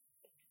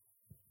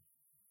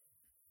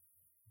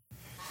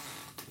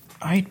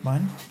 Alright,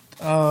 man.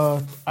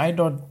 I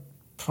don't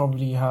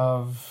probably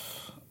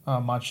have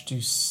much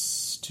to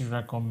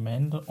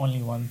recommend.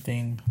 Only one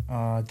thing,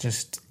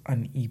 just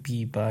an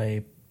EP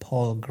by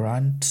Paul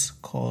Grant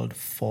called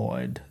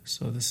Forward.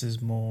 So this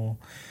is more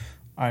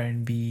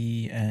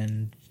R&B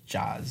and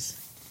jazz.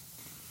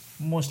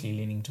 Mostly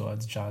leaning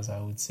towards jazz, I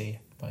would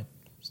say, but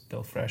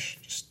still fresh.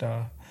 Just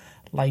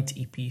light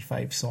EP,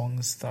 5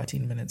 songs,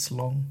 13 minutes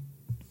long.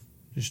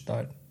 Just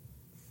that.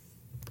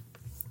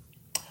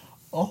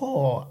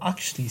 Oh,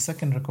 actually,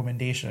 second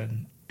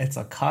recommendation. It's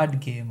a card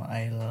game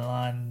I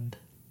learned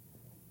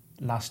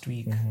last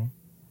week. Mm-hmm.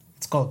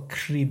 It's called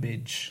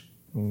Cribbage.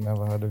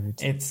 Never heard of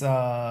it. It's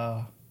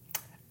a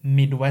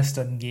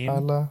Midwestern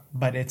game,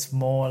 but it's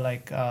more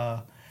like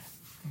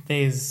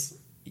there's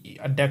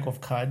a deck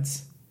of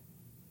cards.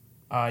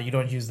 You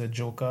don't use the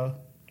joker,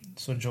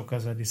 so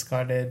jokers are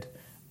discarded,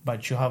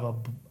 but you have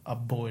a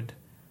board.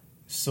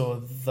 So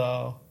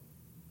the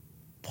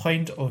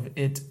point of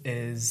it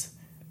is,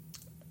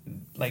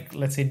 like,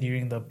 let's say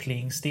during the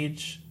playing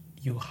stage,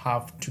 you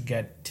have to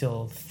get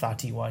till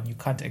 31. You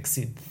can't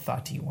exceed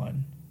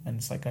 31. And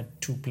it's like a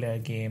 2-player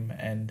game,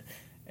 and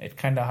it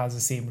kind of has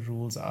the same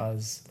rules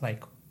as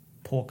like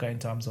poker in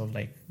terms of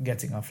like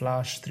getting a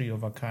flush, 3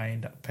 of a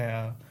kind, a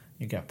pair,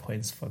 you get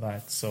points for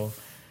that. So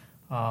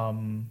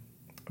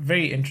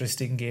very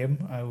interesting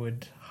game. I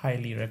would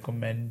highly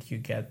recommend you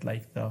get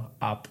like the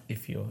app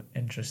if you're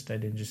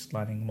interested in just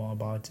learning more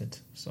about it.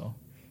 So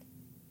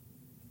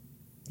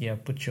yeah,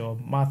 put your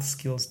math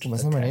skills to the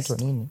test.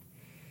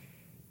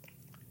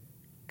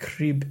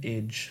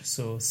 Cribbage.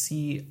 So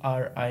Cribbage.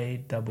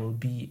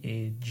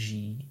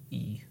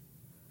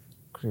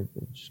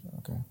 Cribbage.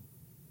 Okay.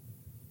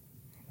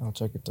 I'll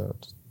check it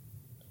out.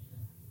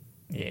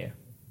 Yeah.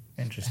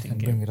 Interesting I can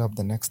game. bring it up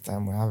the next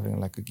time we're having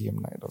like a game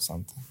night or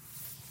something.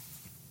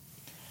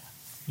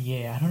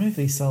 Yeah, I don't know if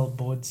they sell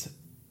boards,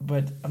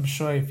 but I'm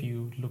sure if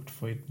you looked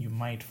for it, you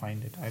might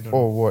find it. I don't know.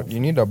 Oh, what? You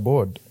need a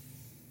board?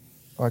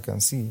 Oh, I can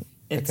see.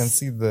 I can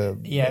see the...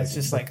 Yeah, it's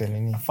just like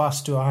a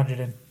fast to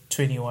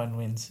 121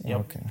 wins. Yep.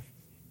 Okay.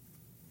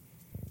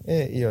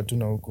 Hiyo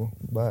tuna huku,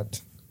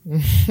 but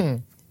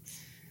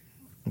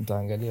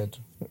nitaangalia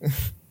tu.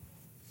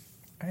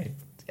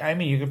 I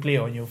mean, you can play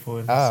it on your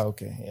phone.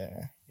 Okay.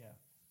 Yeah.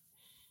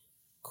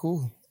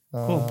 Cool.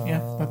 Cool.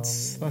 Yeah,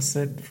 that's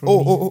it from me.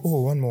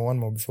 One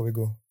more before we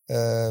go.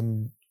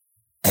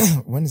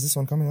 When is this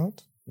one coming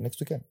out? Next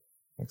weekend?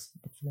 Next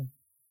weekend?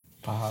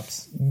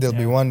 Perhaps. There'll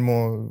be one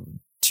more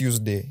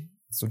Tuesday.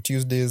 So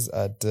Tuesdays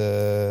at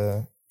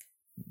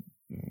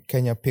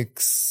Kenya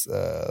Picks,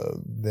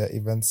 their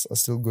events are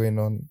still going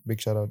on.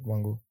 Big shout out,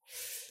 Wangu.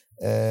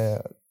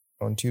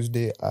 On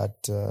Tuesday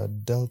at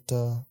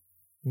Delta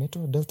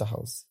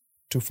House,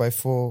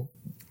 254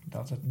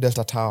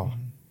 Delta Tower.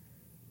 Mm-hmm.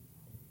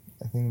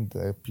 I think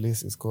the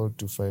place is called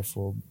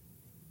 254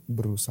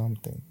 Brew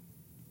something.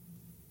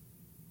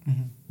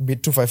 Mm-hmm.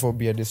 254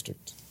 Beer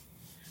District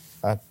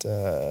at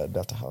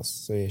Delta House.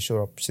 So you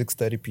show up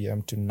 6:30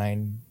 p.m. to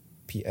 9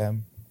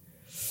 p.m.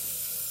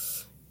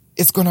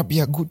 It's gonna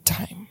be a good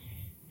time.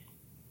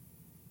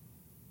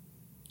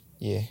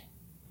 Yeah.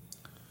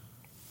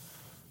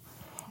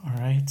 All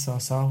right,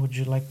 Sasa, would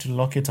you like to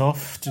lock it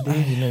off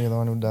today? You know you're the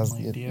one who does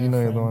it. You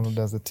know you're the one who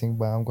does the thing,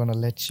 but I'm gonna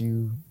let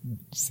you,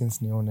 since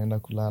Nionenda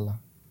Kulala.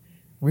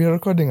 We are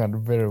recording at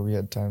very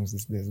weird times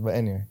these days, but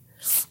anyway.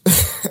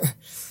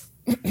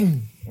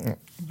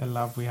 The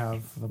love we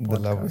have for the podcast. The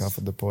love we have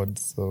for the pod.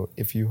 So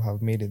if you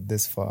have made it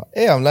this far,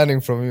 hey, I'm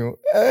learning from you.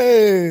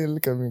 Hey,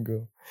 look at me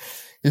go.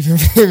 If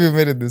you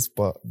made it this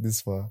far,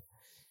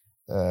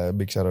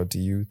 big shout out to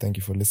you. Thank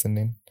you for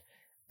listening.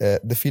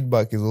 The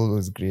feedback is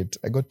always great.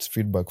 I got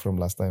feedback from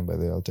last time, by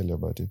the way. I'll tell you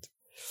about it.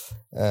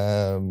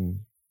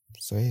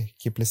 So hey,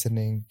 keep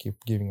listening,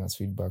 keep giving us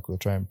feedback. We'll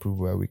try and improve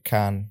where we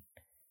can.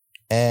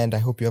 And I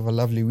hope you have a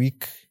lovely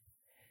week.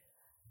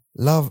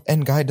 Love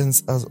and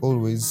guidance as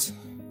always.